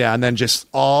 Yeah, and then just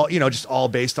all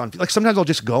based on, like, sometimes I'll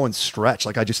just go and stretch.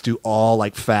 Like I just do all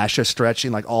like fascia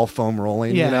stretching, like all foam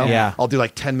rolling, Yeah. Yeah. I'll do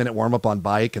like 10-minute warm up on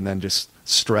bike and then just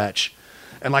stretch.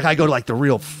 And like I go to like the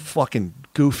real fucking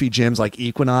goofy gyms like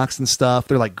Equinox and stuff.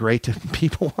 They're like great to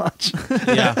people watch.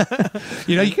 Yeah.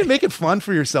 You can make it fun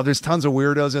for yourself. There's tons of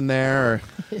weirdos in there. Or,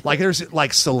 like there's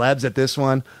like celebs at this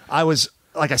one.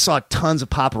 I saw tons of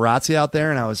paparazzi out there,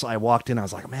 and I walked in, I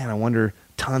was like, man, I wonder,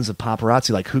 tons of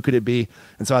paparazzi, like who could it be?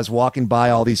 And so I was walking by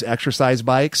all these exercise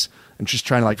bikes and just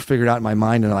trying to like figure it out in my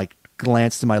mind, and I like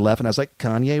glanced to my left, and I was like,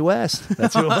 Kanye West.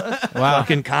 That's who it was. Wow.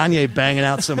 Fucking Kanye banging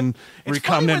out some It's funny when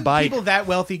recumbent bike. people that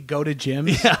wealthy go to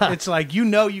gyms. Yeah. It's like,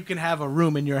 you can have a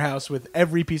room in your house with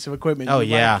every piece of equipment Oh,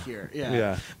 you yeah. like here.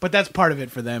 Yeah. But that's part of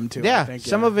it for them, too. Yeah. I think,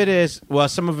 Some of it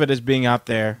is being out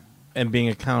there and being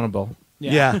accountable.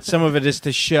 Yeah. Some of it is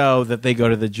to show that they go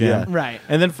to the gym. Yeah. Right.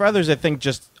 And then for others, I think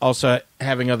just also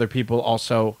having other people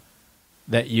also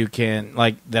that you can,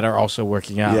 like, that are also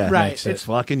working out. Yeah. Right. makes it- It's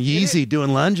fucking Yeezy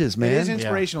doing lunges, man. It is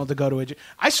inspirational to go to a gym.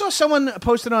 I saw someone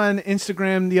posted on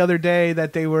Instagram the other day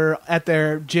that they were at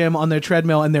their gym on their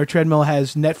treadmill, and their treadmill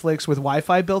has Netflix with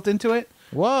Wi-Fi built into it.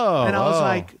 Whoa. And I was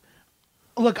like,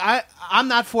 look, I'm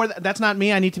not for that. That's not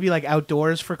me. I need to be like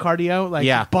outdoors for cardio. Like,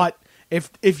 Yeah. But if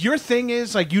your thing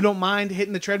is like you don't mind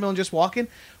hitting the treadmill and just walking,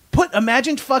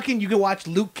 imagine fucking you can watch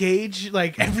Luke Cage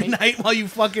like every night while you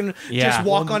fucking just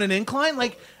walk on an incline.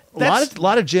 Like a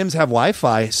lot of gyms have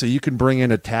Wi-Fi, so you can bring in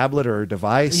a tablet or a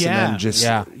device and then just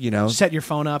set your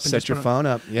phone up. And set your phone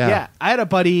up. Yeah. I had a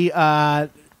buddy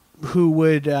who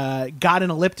would got an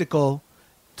elliptical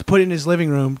to put in his living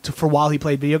room for while he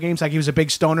played video games. Like he was a big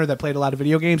stoner that played a lot of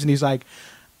video games, and he's like,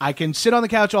 I can sit on the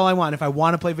couch all I want. If I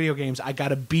want to play video games, I got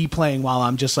to be playing while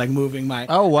I'm just like moving my.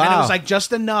 Oh wow! And it was like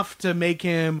just enough to make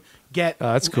him get.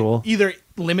 That's cool. Either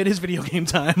limit his video game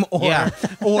time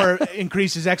or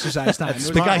increase his exercise time.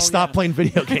 The guy stopped playing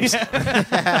video games.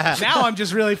 Now I'm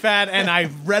just really fat, and I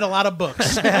read a lot of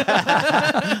books.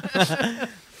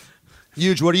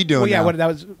 Huge. What are you doing? Well, yeah, now? what that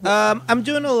was. I'm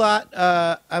doing a lot.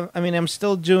 I mean, I'm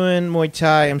still doing Muay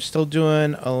Thai. I'm still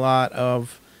doing a lot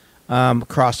of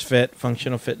CrossFit,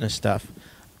 functional fitness stuff.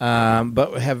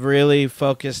 But have really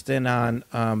focused in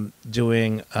on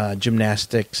doing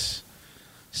gymnastics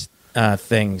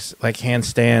things like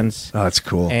handstands. Oh, that's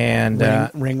cool. And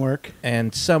ring work.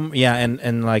 And some,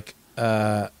 and like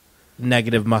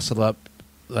negative muscle up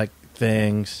like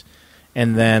things.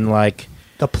 And then like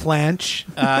the planche.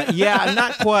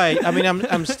 Not quite. I mean,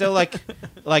 I'm still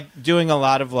like doing a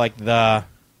lot of like the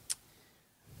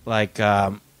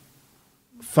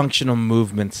functional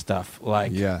movement stuff,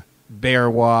 like bear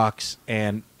walks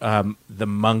and the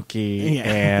monkey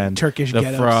and Turkish the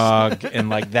get-ups. frog and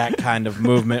like that kind of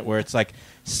movement where it's like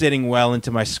sitting well into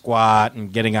my squat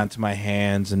and getting onto my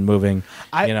hands and moving.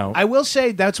 I will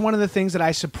say that's one of the things that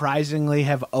I surprisingly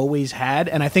have always had,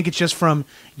 and I think it's just from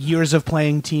years of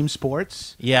playing team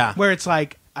sports. Yeah. Where it's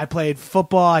like I played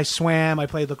football, I swam, I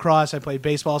played lacrosse, I played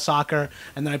baseball, soccer,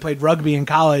 and then I played rugby in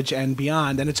college and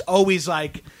beyond. And it's always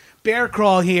like bear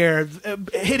crawl here,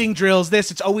 hitting drills, this.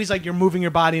 It's always like you're moving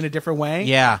your body in a different way.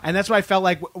 Yeah. And that's what I felt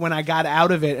like when I got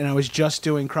out of it and I was just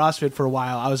doing CrossFit for a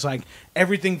while. I was like,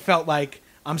 everything felt like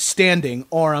I'm standing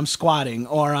or I'm squatting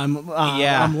or I'm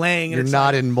laying. You're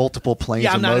not in multiple planes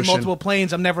of I'm not motion. in multiple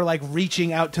planes. I'm never like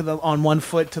reaching out on one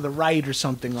foot to the right or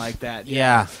something like that.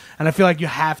 Yeah. And I feel like you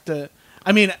have to,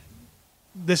 I mean,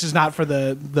 this is not for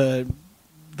the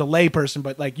lay person,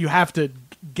 but like you have to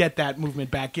get that movement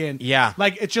back in. Yeah.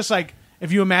 Like it's just like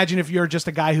if you imagine if you're just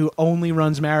a guy who only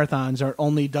runs marathons or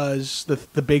only does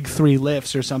the big 3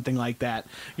 lifts or something like that,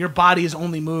 your body is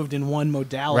only moved in one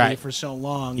modality for so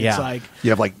long. Yeah. It's like you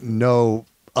have like no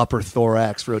upper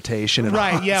thorax rotation. And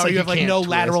right, yeah, it's or you have like can't no twist.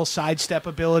 lateral sidestep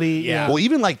ability. Yeah. Well,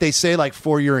 even like they say, like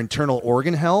for your internal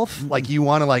organ health, like you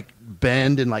want to like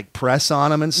bend and like press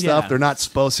on them and stuff. Yeah. They're not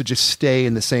supposed to just stay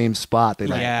in the same spot. They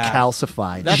like Yeah.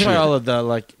 calcify. That's Shit. why all of the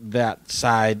like that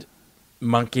side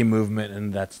monkey movement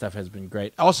and that stuff has been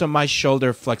great. Also, my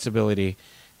shoulder flexibility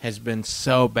has been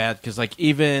so bad because like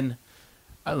even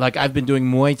like I've been doing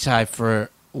Muay Thai for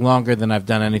longer than I've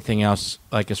done anything else,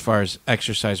 like as far as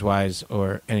exercise wise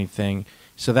or anything.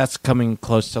 So that's coming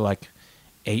close to like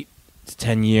 8 to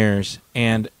 10 years,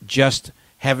 and just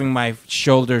having my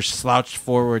shoulders slouched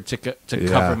forward to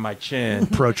cover my chin.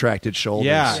 Protracted shoulders.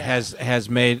 Yeah, has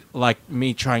made like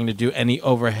me trying to do any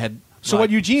overhead. So like, what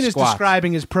Eugene is squats.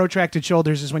 describing as protracted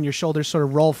shoulders is when your shoulders sort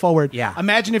of roll forward. Yeah.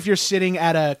 Imagine if you're sitting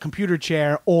at a computer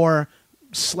chair or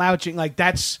slouching. Like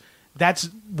that's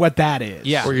what that is.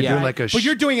 Yeah. Or you're doing like a But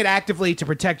you're doing it actively to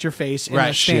protect your face in a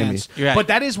Right. stance. Shimmy. Right. But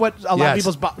that is what a lot of Yes.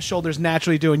 people's shoulders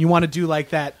naturally do, and you want to do like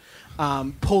that.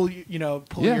 Pull your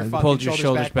fucking Pulled your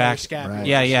shoulders back. by your back. scapula.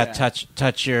 Yeah.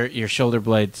 Touch your shoulder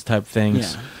blades type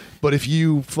things. Yeah. But if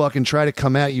you fucking try to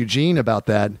come at Eugene about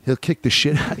that, he'll kick the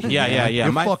shit out of you. Yeah.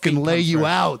 He'll My fucking feet lay come you first.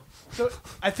 out. So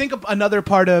I think another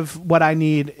part of what I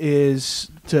need is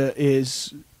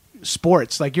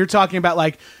sports. Like you're talking about,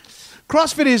 like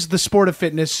CrossFit is the sport of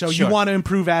fitness, so Sure. you want to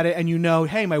improve at it, and you know,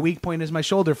 hey, my weak point is my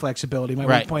shoulder flexibility. My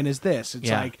Right. weak point is this. It's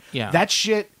Yeah, like yeah. that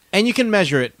shit. And you can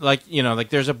measure it, like like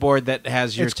there's a board that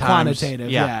has your It's times.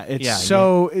 quantitative. Yeah, It's yeah,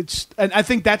 so it's, and I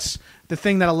think that's the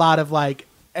thing that a lot of like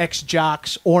ex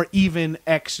jocks or even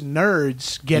ex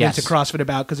nerds get Yes. into CrossFit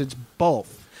about, because it's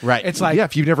both. Right. It's like yeah,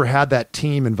 if you've never had that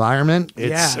team environment,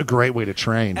 it's Yeah. a great way to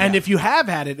train. And if you have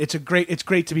had it, it's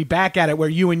great to be back at it, where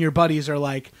you and your buddies are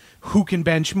like, who can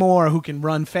bench more, who can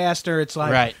run faster. It's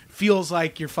like Right. feels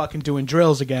like you're fucking doing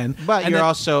drills again. But And you're then-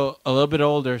 also a little bit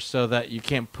older, so that you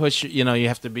can't push. You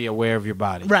have to be aware of your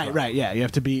body. right. Yeah, you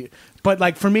have to be. But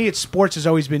like for me, sports has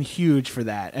always been huge for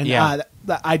that. And Yeah.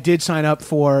 I did sign up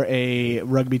for a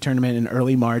rugby tournament in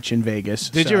early March in Vegas.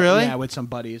 Did you really? Yeah, with some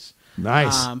buddies.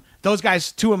 Nice. Those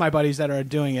guys, 2 of my buddies that are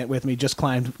doing it with me, just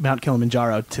climbed Mount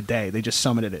Kilimanjaro today. They just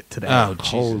summited it today. Oh,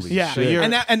 Holy Jesus. yeah, shit.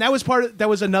 and that was that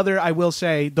was another. I will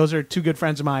say, those are 2 good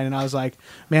friends of mine, and I was like,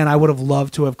 man, I would have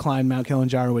loved to have climbed Mount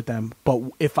Kilimanjaro with them, but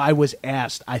if I was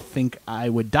asked, I think I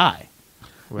would die.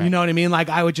 Right. You know what I mean? Like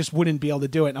I just wouldn't be able to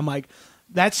do it. And I'm like,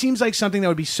 that seems like something that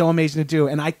would be so amazing to do,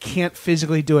 and I can't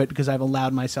physically do it because I've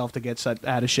allowed myself to get set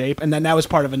out of shape. And then that was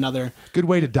part of another. Good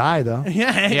way to die, though.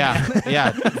 Yeah.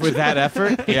 With that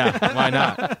effort, why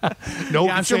not? No,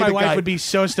 Yeah, I'm sure my wife would be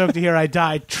so stoked to hear I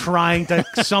died trying to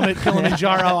summit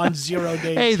Kilimanjaro on 0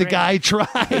 days. Hey, the guy tried.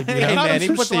 Hey, man, he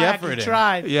put the effort in.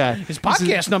 Tried. Yeah. His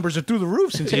podcast numbers are through the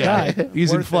roof since he died.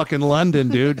 He's in Worth it. fucking London,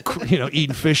 dude.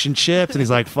 Eating fish and chips, and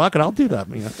he's like, "Fuck it, I'll do that."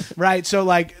 Right. So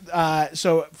like,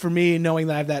 so for me, knowing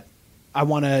that I have that, I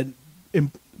want to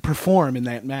perform in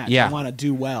that match. Yeah. I want to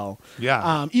do well.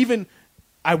 Yeah. Even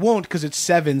I won't because it's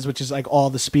sevens, which is like all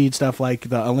the speed stuff, like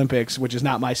the Olympics, which is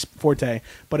not my forte.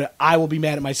 But I will be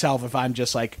mad at myself if I'm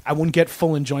just like I wouldn't get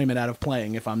full enjoyment out of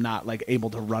playing if I'm not like able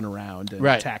to run around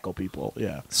and tackle people.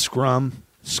 Yeah. Scrum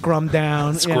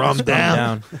down. Scrum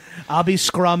down. I'll be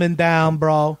scrumming down,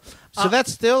 bro. So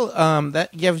that's still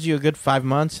that gives you a good 5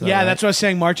 months. Though, Yeah, right? that's what I was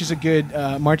saying. March is a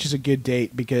good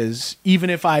date because even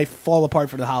if I fall apart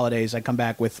for the holidays, I come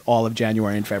back with all of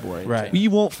January and February. Right. You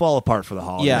won't fall apart for the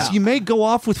holidays. Yeah. You may go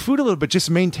off with food a little bit, just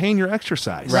maintain your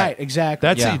exercise. Right. Exactly.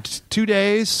 That's Yeah. it. 2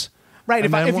 days. right.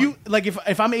 and then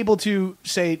If I'm able to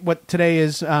say what today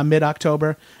is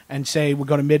mid-October and say we're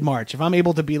going to mid-March, if I'm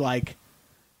able to be like,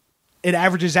 it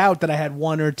averages out that I had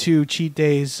 1 or 2 cheat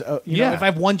days. You know, if I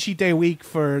have 1 cheat day a week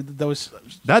for those.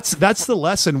 That's the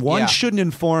lesson. One Yeah. shouldn't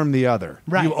inform the other.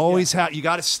 Right, You always have. You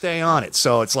got to stay on it.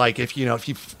 So it's like if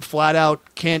you flat out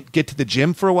can't get to the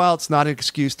gym for a while, it's not an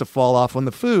excuse to fall off on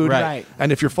the food. Right.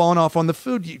 And if you're falling off on the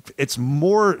food, it's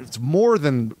more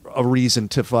than a reason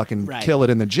to fucking Right. kill it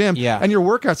in the gym. Yeah. And your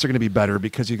workouts are going to be better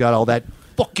because you got all that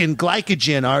fucking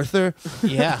glycogen, Arthur.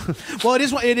 Yeah. Well,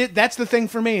 that's the thing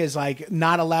for me is like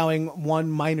not allowing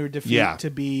one minor defeat Yeah. to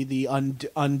be the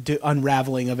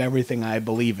unraveling of everything I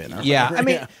believe in. or Yeah, whatever. I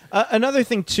mean, another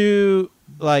thing too,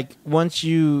 like once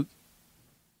you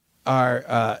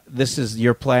are, this is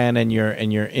your plan, and you're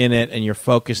in it, and you're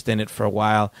focused in it for a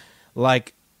while,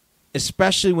 like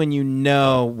especially when you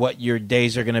know what your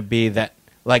days are going to be, that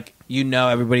like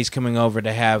everybody's coming over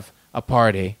to have a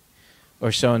party,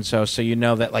 or so and so you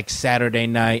know that like Saturday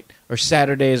night or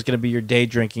Saturday is going to be your day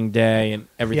drinking day and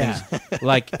everything's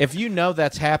like if you know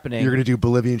that's happening, You're going to do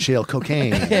Bolivian shale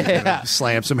cocaine,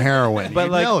 slam some heroin. But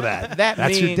you like, know that's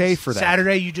means your day for that.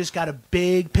 Saturday, you just got a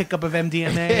big pickup of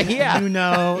MDMA. Yeah. You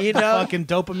know, fucking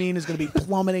dopamine is going to be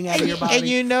plummeting out of your body. and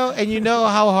you know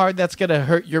how hard that's going to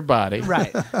hurt your body,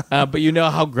 Right. But you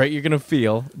know how great you're going to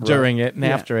feel during it and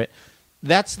Yeah. after it.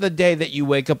 That's the day that you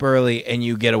wake up early and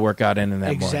you get a workout in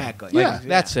that Exactly. morning. Yeah.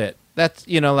 That's it. That's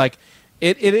like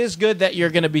it is good that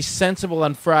you're going to be sensible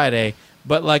on Friday,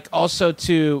 but like also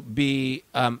to be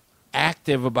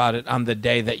active about it on the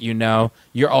day that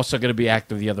you're also going to be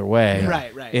active the other way.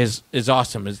 Right. Is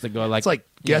awesome. Is to go like It's like,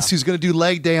 guess who's going to do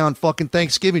leg day on fucking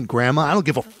Thanksgiving, Grandma? I don't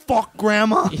give a fuck,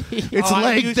 Grandma. It's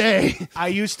leg day. I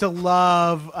used to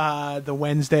love the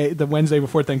Wednesday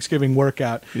before Thanksgiving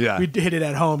workout. Yeah. We'd hit it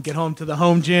at home, get home to the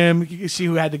home gym, you see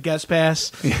who had the guest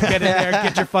pass, get in there,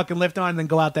 get your fucking lift on, and then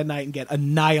go out that night and get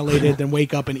annihilated, then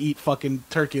wake up and eat fucking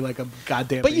turkey like a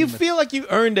goddamn But you behemoth. feel like you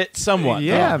earned it somewhat.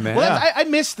 Yeah, though. man. Well, I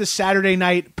missed the Saturday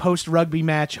night post rugby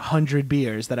match 100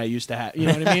 beers that I used to have. You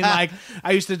know what I mean? Like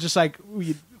I used to just like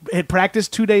hit practice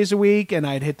 2 days a week, and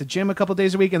I'd hit the gym a couple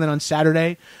days a week, and then on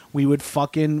Saturday we would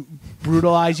fucking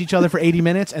brutalize each other for 80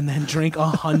 minutes and then drink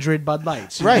 100 Bud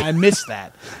Lights. Right. I missed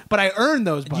that, but I earned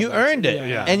those. Bud You Lights. earned it,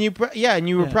 Yeah. and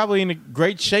you were probably in a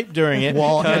great shape during it.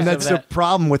 Well, because and that's of the that.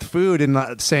 problem with food,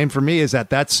 and same for me is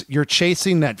that's you're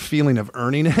chasing that feeling of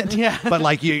earning it. Yeah. But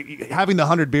like you having the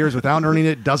 100 beers without earning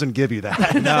it doesn't give you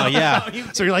that. No, yeah.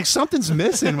 So you're like something's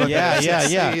missing. With Yeah,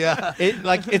 this. yeah.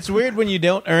 It's weird when you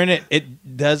don't earn it.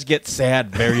 It does get sad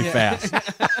very fast.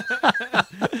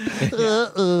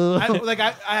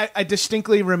 I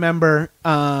distinctly remember.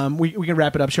 We can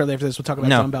wrap it up shortly after this. We'll talk about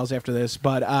dumbbells after this,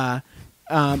 but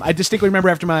I distinctly remember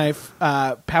after my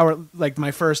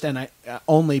my first and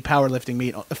only powerlifting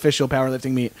meet, official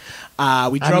powerlifting meet. I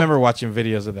remember watching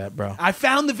videos of that, bro. I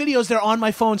found the videos. They're on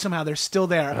my phone somehow. They're still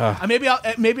there.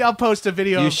 Maybe I'll post a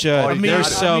video. You should. Of me, They're of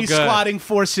so me good. squatting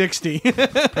 460.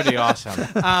 Pretty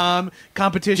awesome.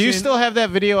 Competition. Do you still have that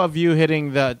video of you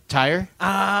hitting the tire?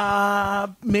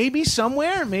 Maybe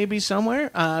somewhere.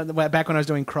 Back when I was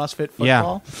doing CrossFit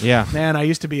football. Yeah. Man, I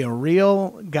used to be a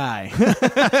real guy.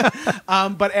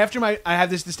 But I have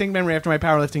this distinct memory after my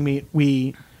powerlifting meet,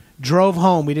 we drove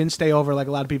home. We didn't stay over like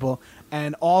a lot of people.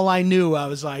 And all I knew, I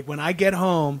was like, when I get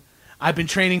home, I've been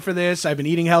training for this. I've been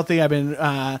eating healthy.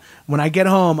 When I get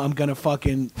home, I'm going to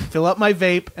fucking fill up my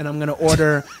vape and I'm going to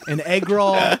order an egg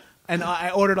roll. And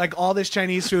I ordered like all this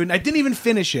Chinese food and I didn't even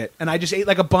finish it. And I just ate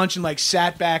like a bunch and like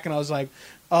sat back and I was like,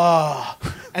 oh.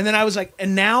 And then I was like,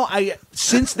 and now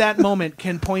since that moment,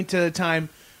 can point to the time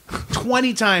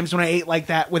 20 times when I ate like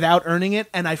that without earning it.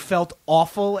 And I felt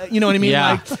awful. You know what I mean?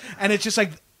 Yeah. Like, and it's just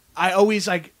like, I always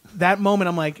like that moment.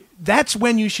 I'm like, that's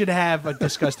when you should have a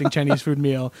disgusting Chinese food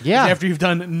meal. Yeah. After you've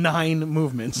done 9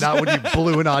 movements. Not when you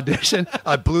blew an audition.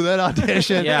 I blew that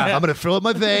audition. Yeah. I'm going to fill up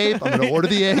my vape. I'm going to order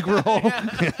the egg roll.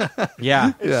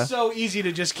 Yeah. It's so easy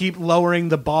to just keep lowering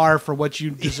the bar for what you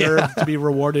deserve to be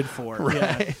rewarded for.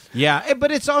 Right. Yeah,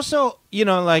 but it's also,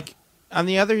 like on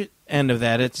the other end of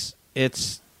that, it's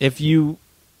if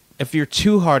you're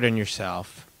too hard on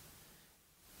yourself,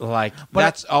 like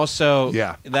that's also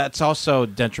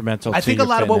detrimental. I to think a your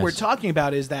lot of what we're fitness. talking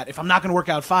about is that if I'm not going to work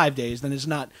out 5 days, then it's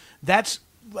not. That's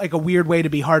like a weird way to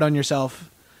be hard on yourself.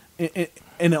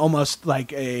 In almost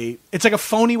like it's like a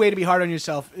phony way to be hard on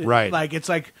yourself. Right. Like it's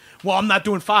like, well, I'm not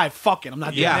doing 5. Fuck it, I'm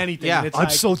not doing anything. Yeah. And it's I'm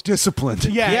like, so disciplined.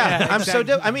 yeah. I'm so.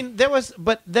 exactly. I mean, there was,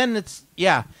 but then it's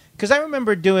because I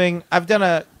remember I've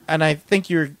done and I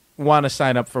think you want to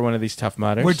sign up for one of these Tough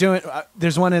Mudders. We're doing.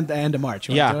 There's one at the end of March.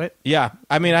 You want to do it? Yeah.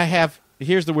 I mean, I have.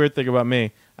 Here's the weird thing about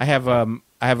me. I have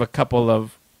a couple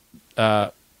of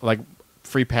like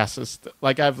free passes.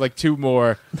 Like I have like 2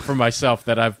 more for myself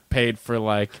that I've paid for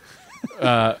like.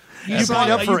 You sign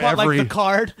up for bought, every- like the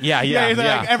card. Yeah.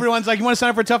 Like, everyone's like, you want to sign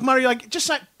up for Tough Mudder? You're like, just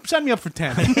sign me up for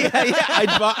 10.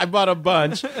 I bought a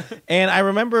bunch, and I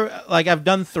remember like I've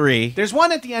done 3. There's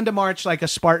one at the end of March, like a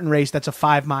Spartan race. That's a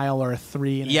 5 mile or a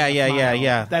 3.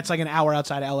 Yeah. That's like an hour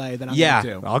outside LA. That I'm Yeah.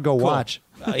 gonna do. I'll go watch.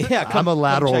 Come I'm a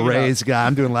lateral check it out. raise guy.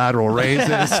 I'm doing lateral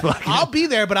raises. I'll be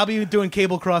there, but I'll be doing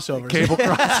cable crossovers. Cable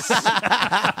cross.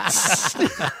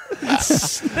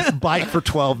 Bike for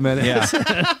 12 minutes.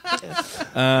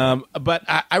 Yeah. But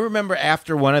I remember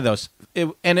after one of those,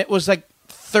 it was like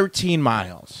 13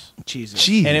 miles. Jesus.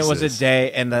 And it was a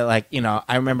day, and I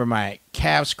remember my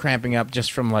calves cramping up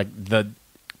just from like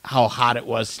how hot it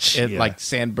was in like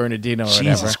San Bernardino or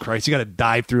Jesus whatever. Christ, you got to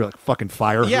dive through like fucking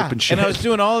fire hoop and shit. And I was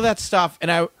doing all of that stuff,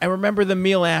 and I remember the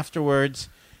meal afterwards.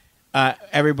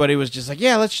 Everybody was just like,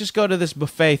 "Yeah, let's just go to this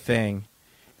buffet thing."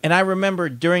 And I remember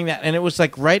during that, and it was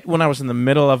like right when I was in the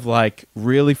middle of like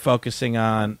really focusing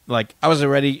on, like I was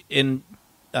already in,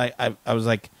 I was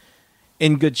like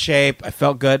in good shape. I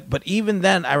felt good, but even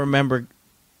then, I remember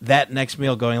that next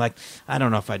meal going like, I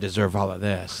don't know if I deserve all of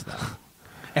this. Though.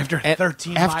 After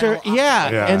 13 After mile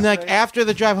and like after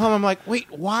the drive home, I'm like, wait,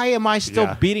 why am I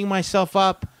still beating myself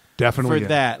up? Definitely for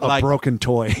that, a broken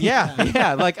toy.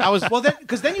 Yeah. Like I was. Well,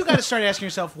 because then you got to start asking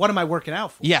yourself, what am I working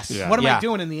out for? Yes. Yeah. What am Yeah. I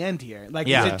doing in the end here? Like,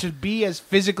 Yeah. is it to be as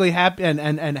physically happy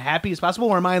and happy as possible,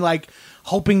 or am I like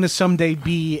hoping to someday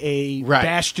be a Right.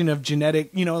 bastion of genetic?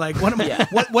 Like, what am I?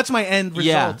 What's my end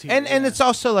result? Yeah, Here? and it's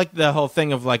also like the whole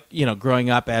thing of like growing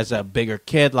up as a bigger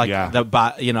kid, like the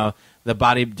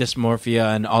body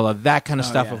dysmorphia and all of that kind of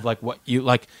stuff yeah. of like what you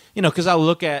like, because I'll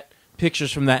look at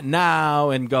pictures from that now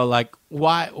and go like,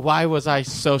 why was I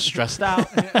so stressed out,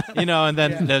 and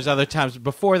then there's other times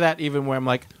before that even where I'm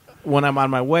like, when I'm on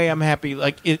my way, I'm happy,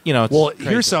 like it's Well, crazy.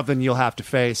 here's something you'll have to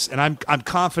face, and I'm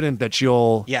confident that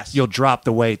you'll drop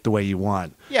the weight the way you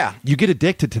want. Yeah. You get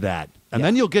addicted to that, and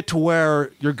then you'll get to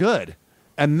where you're good.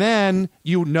 And then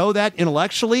you know that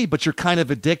intellectually, but you're kind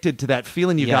of addicted to that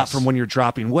feeling you got from when you're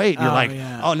dropping weight. And you're like,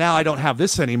 oh, now I don't have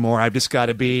this anymore. I've just got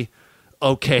to be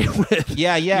okay with you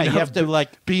have to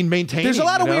like being maintained. There's a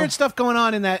lot of weird stuff going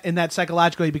on in that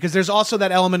psychologically, because there's also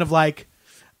that element of like,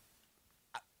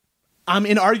 I'm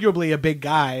inarguably a big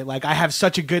guy. Like I have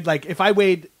such a good, like if I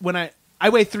weighed I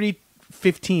weigh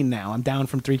 315 now. I'm down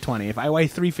from 320. If I weigh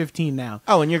 315 now.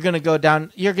 Oh, and you're gonna go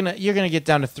down. You're gonna get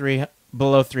down to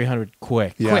below 300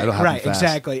 quick. Yeah, Quick, it'll happen right, fast.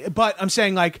 exactly. But I'm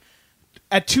saying like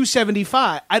at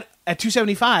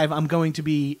 275, I'm going to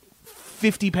be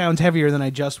 50 pounds heavier than I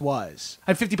just was.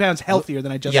 I'm 50 pounds healthier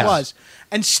than I just was,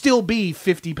 and still be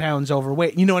 50 pounds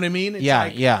overweight. You know what I mean? It's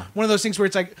like one of those things where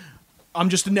it's like, I'm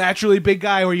just a naturally big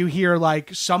guy, or you hear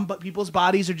like some people's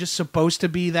bodies are just supposed to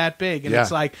be that big, and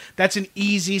it's like that's an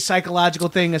easy psychological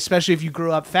thing, especially if you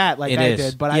grew up fat like I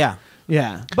did. But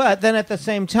yeah. But then at the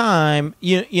same time,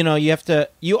 you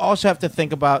also have to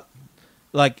think about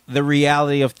like the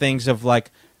reality of things of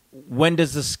like, when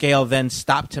does the scale then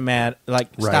stop to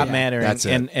stop mattering? That's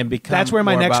it. and become That's where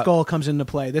my more next about- goal comes into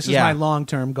play. This is my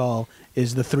long-term goal: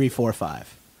 is the 3-4-5.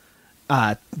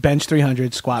 Bench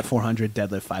 300, squat 400,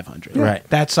 deadlift 500. Right.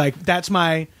 That's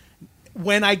my.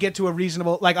 when I get to a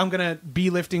reasonable, like I'm gonna be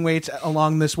lifting weights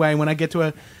along this way. When I get to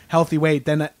a healthy weight,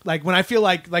 then like when I feel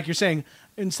like you're saying,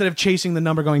 instead of chasing the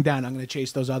number going down, I'm going to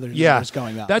chase those other numbers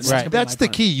going up. That's the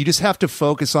key. You just have to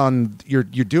focus on you're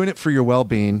doing it for your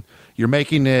well-being. You're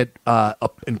making it an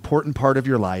important part of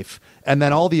your life, and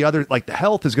then all the other, like the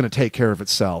health, is going to take care of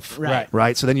itself.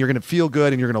 Right. So then you're going to feel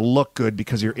good and you're going to look good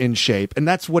because you're in shape, and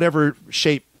that's whatever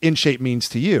in shape means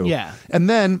to you. Yeah. And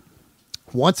then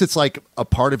once it's like a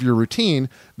part of your routine,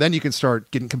 then you can start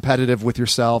getting competitive with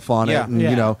yourself on it,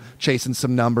 and chasing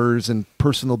some numbers and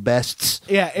personal bests.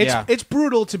 It's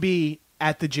brutal to be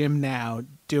at the gym now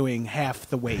doing half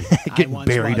the weight. Getting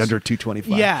buried under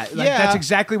 225. That's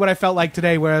exactly what I felt like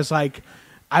today, where I was like,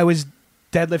 I was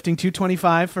deadlifting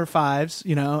 225 for fives,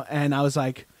 and I was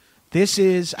like, this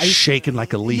is shaking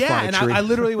like a leaf on a tree. I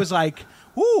literally was like,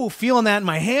 ooh, feeling that in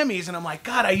my hammies, and I'm like,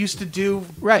 God, I used to do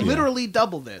literally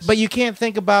double this. But you can't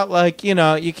think about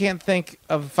you can't think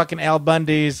of fucking Al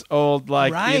Bundy's old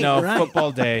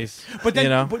football days. But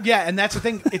then, and that's the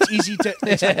thing. It's easy to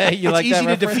it's easy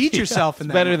to defeat yourself in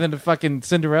that. Better than the fucking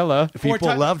Cinderella.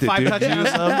 People loved it, dude. 5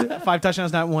 touchdowns, 5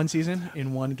 touchdowns, not in one season,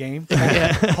 in one game.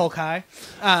 Hulk high.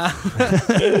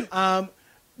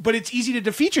 But it's easy to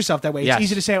defeat yourself that way. It's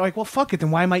easy to say, like, well, fuck it,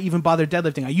 then why am I even bother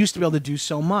deadlifting? I used to be able to do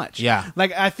so much. Yeah.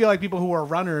 Like, I feel like people who are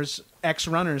runners,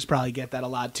 ex-runners, probably get that a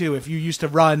lot, too. If you used to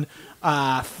run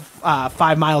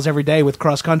 5 miles every day with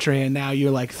cross-country, and now you're,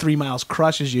 like, 3 miles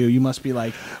crushes you, you must be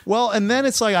like... Well, and then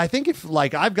it's like, I think if,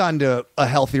 like, I've gotten to a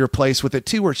healthier place with it,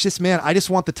 too, where it's just, man, I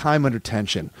just want the time under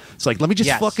tension. It's like, let me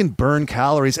just fucking burn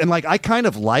calories. And, like, I kind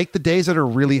of like the days that are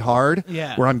really hard,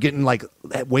 where I'm getting, like,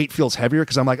 weight feels heavier,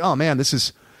 because I'm like, oh, man, this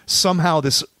is... Somehow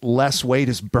this less weight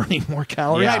is burning more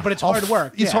calories. Right, but it's hard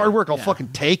work. It's hard work. I'll fucking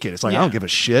take it. It's like I don't give a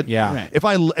shit. Yeah. Right.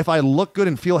 If I look good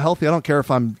and feel healthy, I don't care if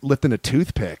I'm lifting a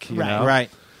toothpick. You know? Right.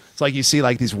 It's like you see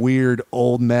like these weird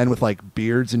old men with like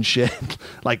beards and shit,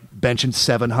 like benching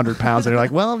 700 pounds, and they're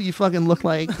like, "Well, you fucking look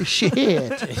like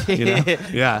shit."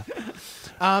 Yeah.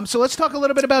 So let's talk a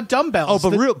little bit about dumbbells.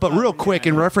 Oh, real quick,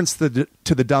 in reference to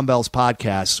the Dumbbells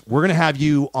podcast, we're gonna have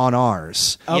you on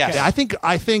ours. Okay. Yes.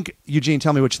 I think Eugene,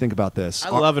 tell me what you think about this. I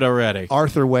love it already.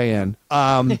 Arthur, weigh in.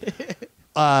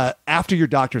 After your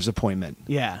doctor's appointment,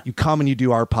 you come and you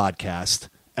do our podcast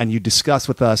and you discuss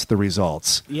with us the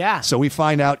results. Yeah. So we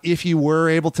find out if you were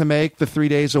able to make the 3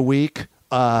 days a week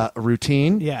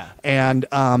routine. Yeah. And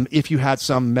if you had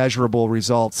some measurable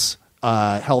results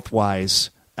health wise.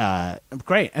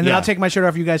 Great. And then I'll take my shirt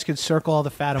off. You guys could circle all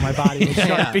the fat on my body with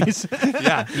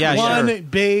Sharpies. One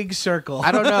big circle.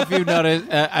 I don't know if you noticed,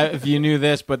 if you knew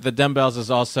this, but the Dumbbells is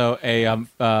also a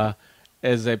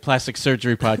plastic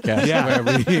surgery podcast where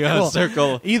we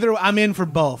circle. Either I'm in for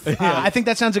both. I think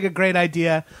that sounds like a great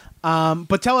idea.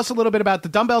 But tell us a little bit about the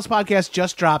Dumbbells podcast.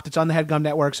 Just dropped. It's on the HeadGum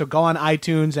Network. So go on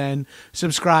iTunes and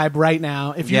subscribe right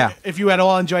now. If you at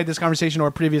all enjoyed this conversation or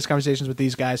previous conversations with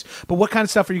these guys. But what kind of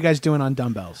stuff are you guys doing on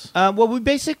Dumbbells? Well, we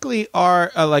basically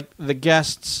are like the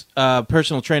guests'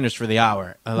 personal trainers for the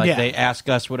hour. They ask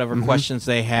us whatever questions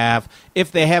they have.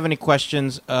 If they have any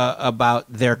questions about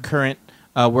their current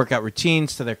workout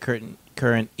routines, to their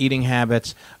current eating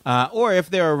habits, or if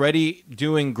they're already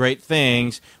doing great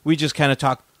things, we just kind of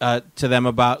talk to them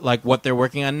about like what they're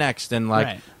working on next and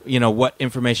what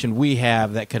information we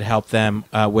have that could help them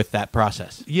with that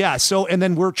process. Yeah. So, and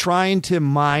then we're trying to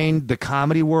mine the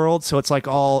comedy world. So it's like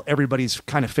everybody's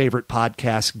kind of favorite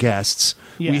podcast guests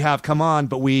we have come on,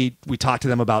 but we talk to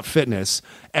them about fitness,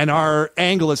 and our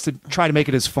angle is to try to make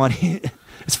it as funny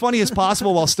as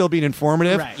possible while still being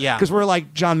informative. Right. Yeah. Because we're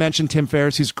like John mentioned, Tim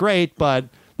Ferriss, who's great, but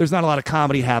there's not a lot of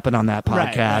comedy happen on that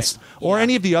podcast or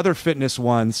any of the other fitness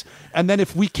ones. And then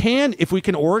if we can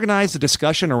organize the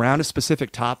discussion around a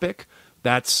specific topic,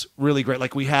 that's really great.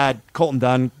 Like we had Colton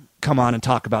Dunn come on and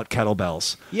talk about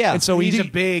kettlebells. Yeah. And so he's a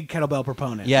big kettlebell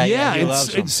proponent. He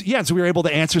loves them. So we were able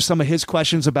to answer some of his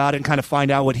questions about it and kind of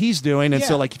find out what he's doing. And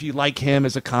so like if you like him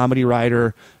as a comedy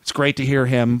writer, it's great to hear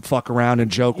him fuck around and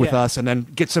joke with us and then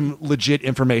get some legit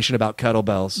information about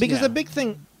kettlebells. Because the big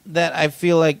thing that I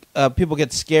feel like people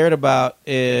get scared about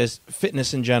is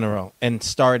fitness in general and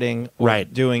starting or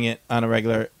doing it on a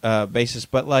regular basis,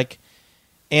 but like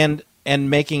and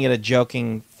making it a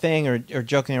joking thing or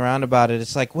joking around about it.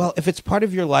 It's like, well, if it's part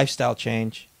of your lifestyle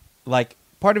change, like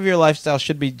part of your lifestyle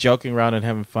should be joking around and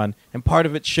having fun, and part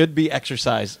of it should be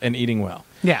exercise and eating well.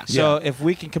 Yeah. So if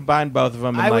we can combine both of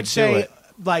them, and I would say do it,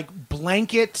 like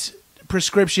blanket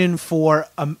prescription for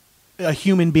a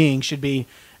human being should be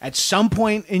at some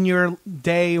point in your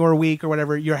day or week or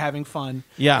whatever, you're having fun.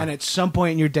 Yeah. And at some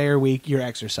point in your day or week, you're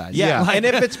exercising. Yeah, Like- and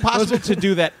if it's possible to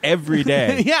do that every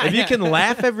day, Yeah, if you yeah. can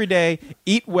laugh every day,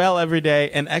 eat well every day,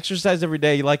 and exercise every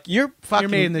day, like you're fucking,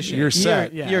 made in the shit. You're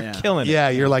set. Yeah, you're yeah. killing it. Yeah,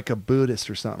 you're like a Buddhist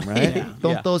or something, right? Yeah.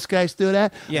 Don't Yeah. those guys do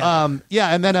that? Yeah. Yeah,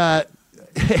 and then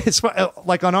it's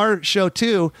like on our show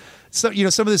too. So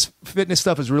some of this fitness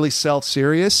stuff is really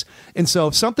self-serious, and so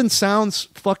if something sounds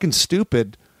fucking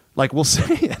stupid, like we'll say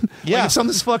it. Yeah. Like if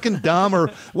something's fucking dumb or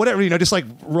whatever, just like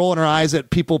rolling our eyes at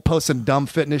people posting dumb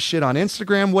fitness shit on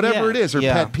Instagram, whatever Yeah. it is, or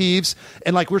Yeah. pet peeves.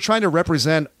 And like we're trying to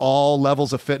represent all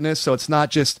levels of fitness. So it's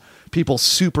not just people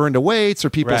super into weights or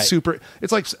people Right. super.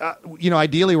 It's like,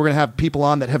 ideally we're going to have people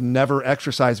on that have never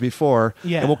exercised before.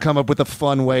 Yeah. And we'll come up with a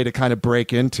fun way to kind of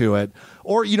break into it.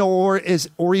 Or,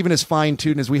 or even as fine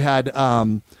tuned as we had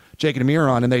Jake and Amir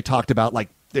on, and they talked about like,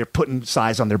 they're putting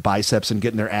size on their biceps and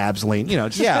getting their abs lean,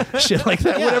 just shit like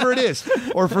that, whatever it is.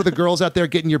 Or for the girls out there,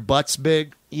 getting your butts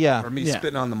big. Yeah. Or me Yeah.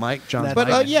 spitting on the mic, John's But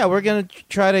mic. yeah, we're gonna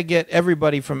try to get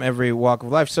everybody from every walk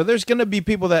of life. So there's gonna be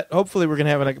people that hopefully we're gonna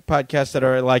have on a podcast that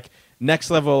are like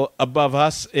next level above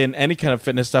us in any kind of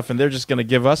fitness stuff, and they're just gonna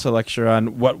give us a lecture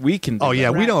on what we can do. Oh yeah,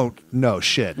 we Right. don't know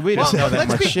shit. We don't know that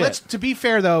much shit. To be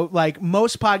fair, though, like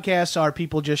most podcasts are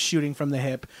people just shooting from the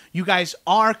hip. You guys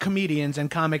are comedians and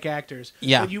comic actors.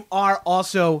 Yeah. But you are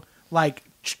also like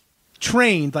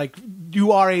trained. Like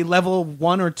you are a level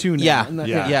 1 or 2 now. Yeah. And the-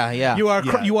 Yeah. You are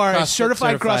Yeah. you are a CrossFit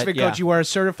certified CrossFit certified, coach. yeah. You are a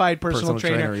certified personal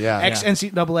trainer. yeah. Ex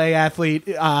NCAA athlete.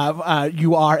 You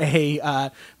are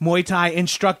a Muay Thai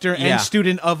instructor Yeah. and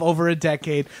student of over a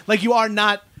decade. Like you are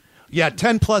not. Yeah,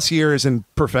 10 plus years in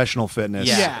professional fitness.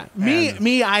 Yeah. Yeah,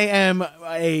 me, I am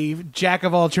a jack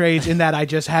of all trades in that I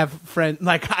just have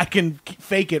like I can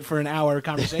fake it for an hour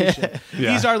conversation.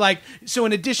 Yeah. These are like so.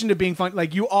 In addition to being fun,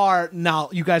 like you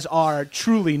guys are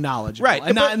truly knowledgeable, Right,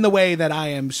 And not but- in the way that I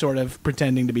am sort of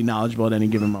pretending to be knowledgeable at any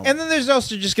given moment. And then there's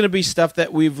also just going to be stuff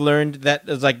that we've learned that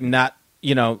is like not,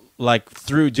 like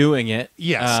through doing it.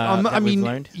 Yes. that I we've mean,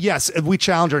 learned. yes, we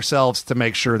challenge ourselves to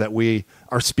make sure that we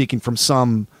are speaking from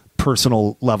some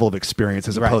personal level of experience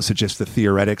as Right. opposed to just the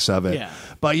theoretics of it. Yeah.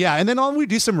 But yeah, and then we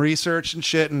do some research and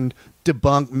shit and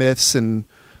debunk myths and,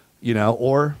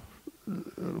 or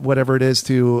whatever it is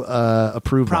to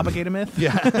approve them. Propagate a myth.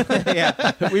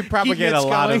 Yeah, we propagate a myths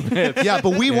lot of going. myths. Yeah,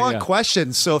 but we want yeah.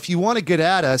 questions. So if you want to get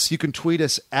at us, you can tweet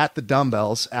us at the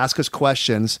dumbbells, ask us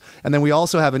questions, and then we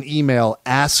also have an email,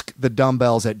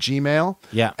 askthedumbbells@gmail.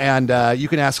 Yeah. And you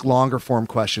can ask longer form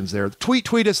questions there.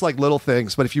 Tweet us like little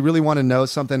things, but if you really want to know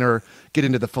something or get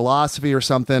into the philosophy or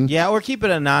something, Yeah, or keep it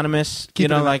anonymous.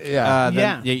 Keep it like yeah.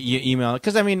 then you email it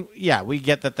because I mean, yeah, we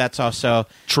get that. That's also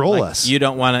Troll like, us. You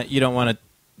don't want to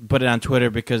put it on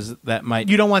Twitter because that might.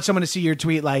 You don't want someone to see your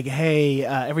tweet like, "Hey,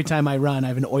 every time I run, I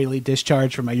have an oily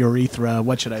discharge from my urethra.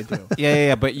 What should I do?"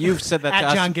 yeah. But you've said that At to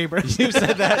us. John Gabrus. You've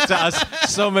said that to us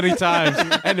so many times,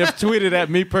 and have tweeted at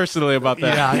me personally about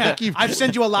that. Yeah, I Yeah, think you've I've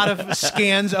sent you a lot of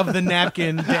scans of the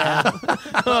napkin. Dad.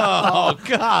 Oh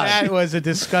God, That was a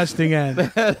disgusting end.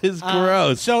 that is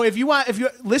gross. So if you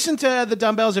listen to the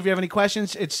dumbbells, if you have any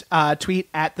questions, it's tweet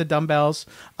at the dumbbells.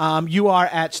 You are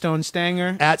at Stone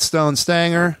Stanger, at Stone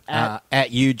Stanger. At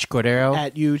Huge Cordero.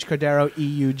 at Eugene Cordero,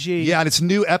 EUG. Yeah, and it's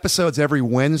new episodes every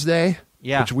Wednesday.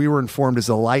 Yeah. Which we were informed is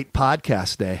a light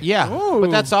podcast day. Yeah, Ooh.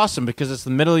 but that's awesome because it's the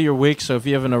middle of your week. So if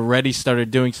you haven't already started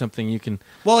doing something, you can.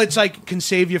 Well, it's like can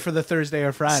save you for the Thursday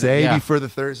or Friday. Save Yeah. you for the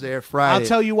Thursday or Friday. I'll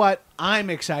tell you what, I'm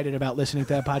excited about listening to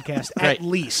that podcast. At Great.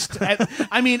 least,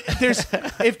 I mean,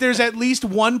 if there's at least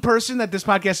one person that this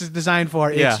podcast is designed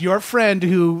for, it's Yeah. your friend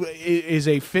who is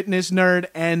a fitness nerd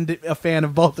and a fan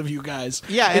of both of you guys.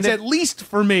 Yeah, and it's if- at least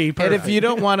for me. And Perfect. if you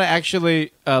don't want to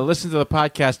actually listen to the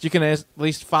podcast, you can at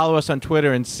least follow us on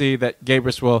Twitter and see that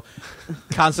Gabrus will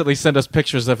constantly send us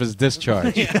pictures of his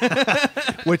discharge.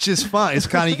 Which is fun. It's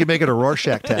kind of, you can make it a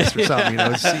Rorschach test or something.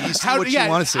 You see what you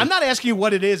want to see. I'm not asking you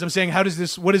what it is. I'm saying what does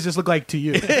this look like to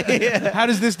you? How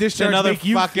does this It's discharge another make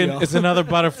you feel? It's another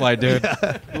butterfly, dude.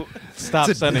 Stop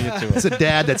sending it to us. It's a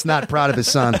dad that's not proud of his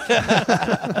son.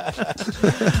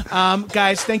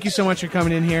 Guys, thank you so much for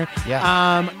coming in here. Yeah.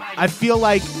 I feel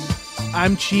like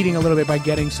I'm cheating a little bit by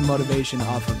getting some motivation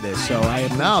off of this. So I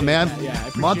appreciate No, man. that. Yeah, I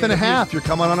appreciate Month and a it. half. You're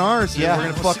coming on ours. Yeah. We're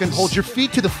going to fucking hold your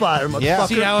feet to the fire, motherfucker. Yeah.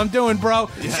 See how I'm doing, bro?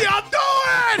 See how I'm doing?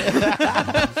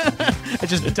 I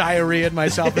just diarrheaed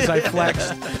myself as I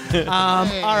flexed.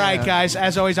 All right, guys.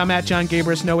 As always, I'm at John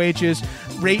Gabrus, no H's.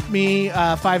 Rate me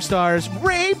 5 stars.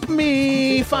 Rape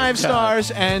me 5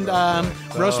 stars. And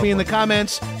roast me in the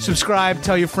comments. Subscribe.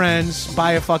 Tell your friends.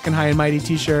 Buy a fucking High and Mighty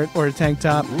t-shirt or a tank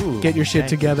top. Ooh, Get your shit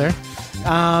together.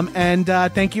 And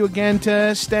thank you again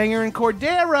to Stanger and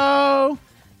Cordero.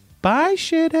 Bye,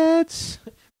 shitheads.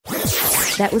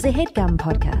 That was a HeadGum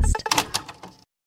podcast.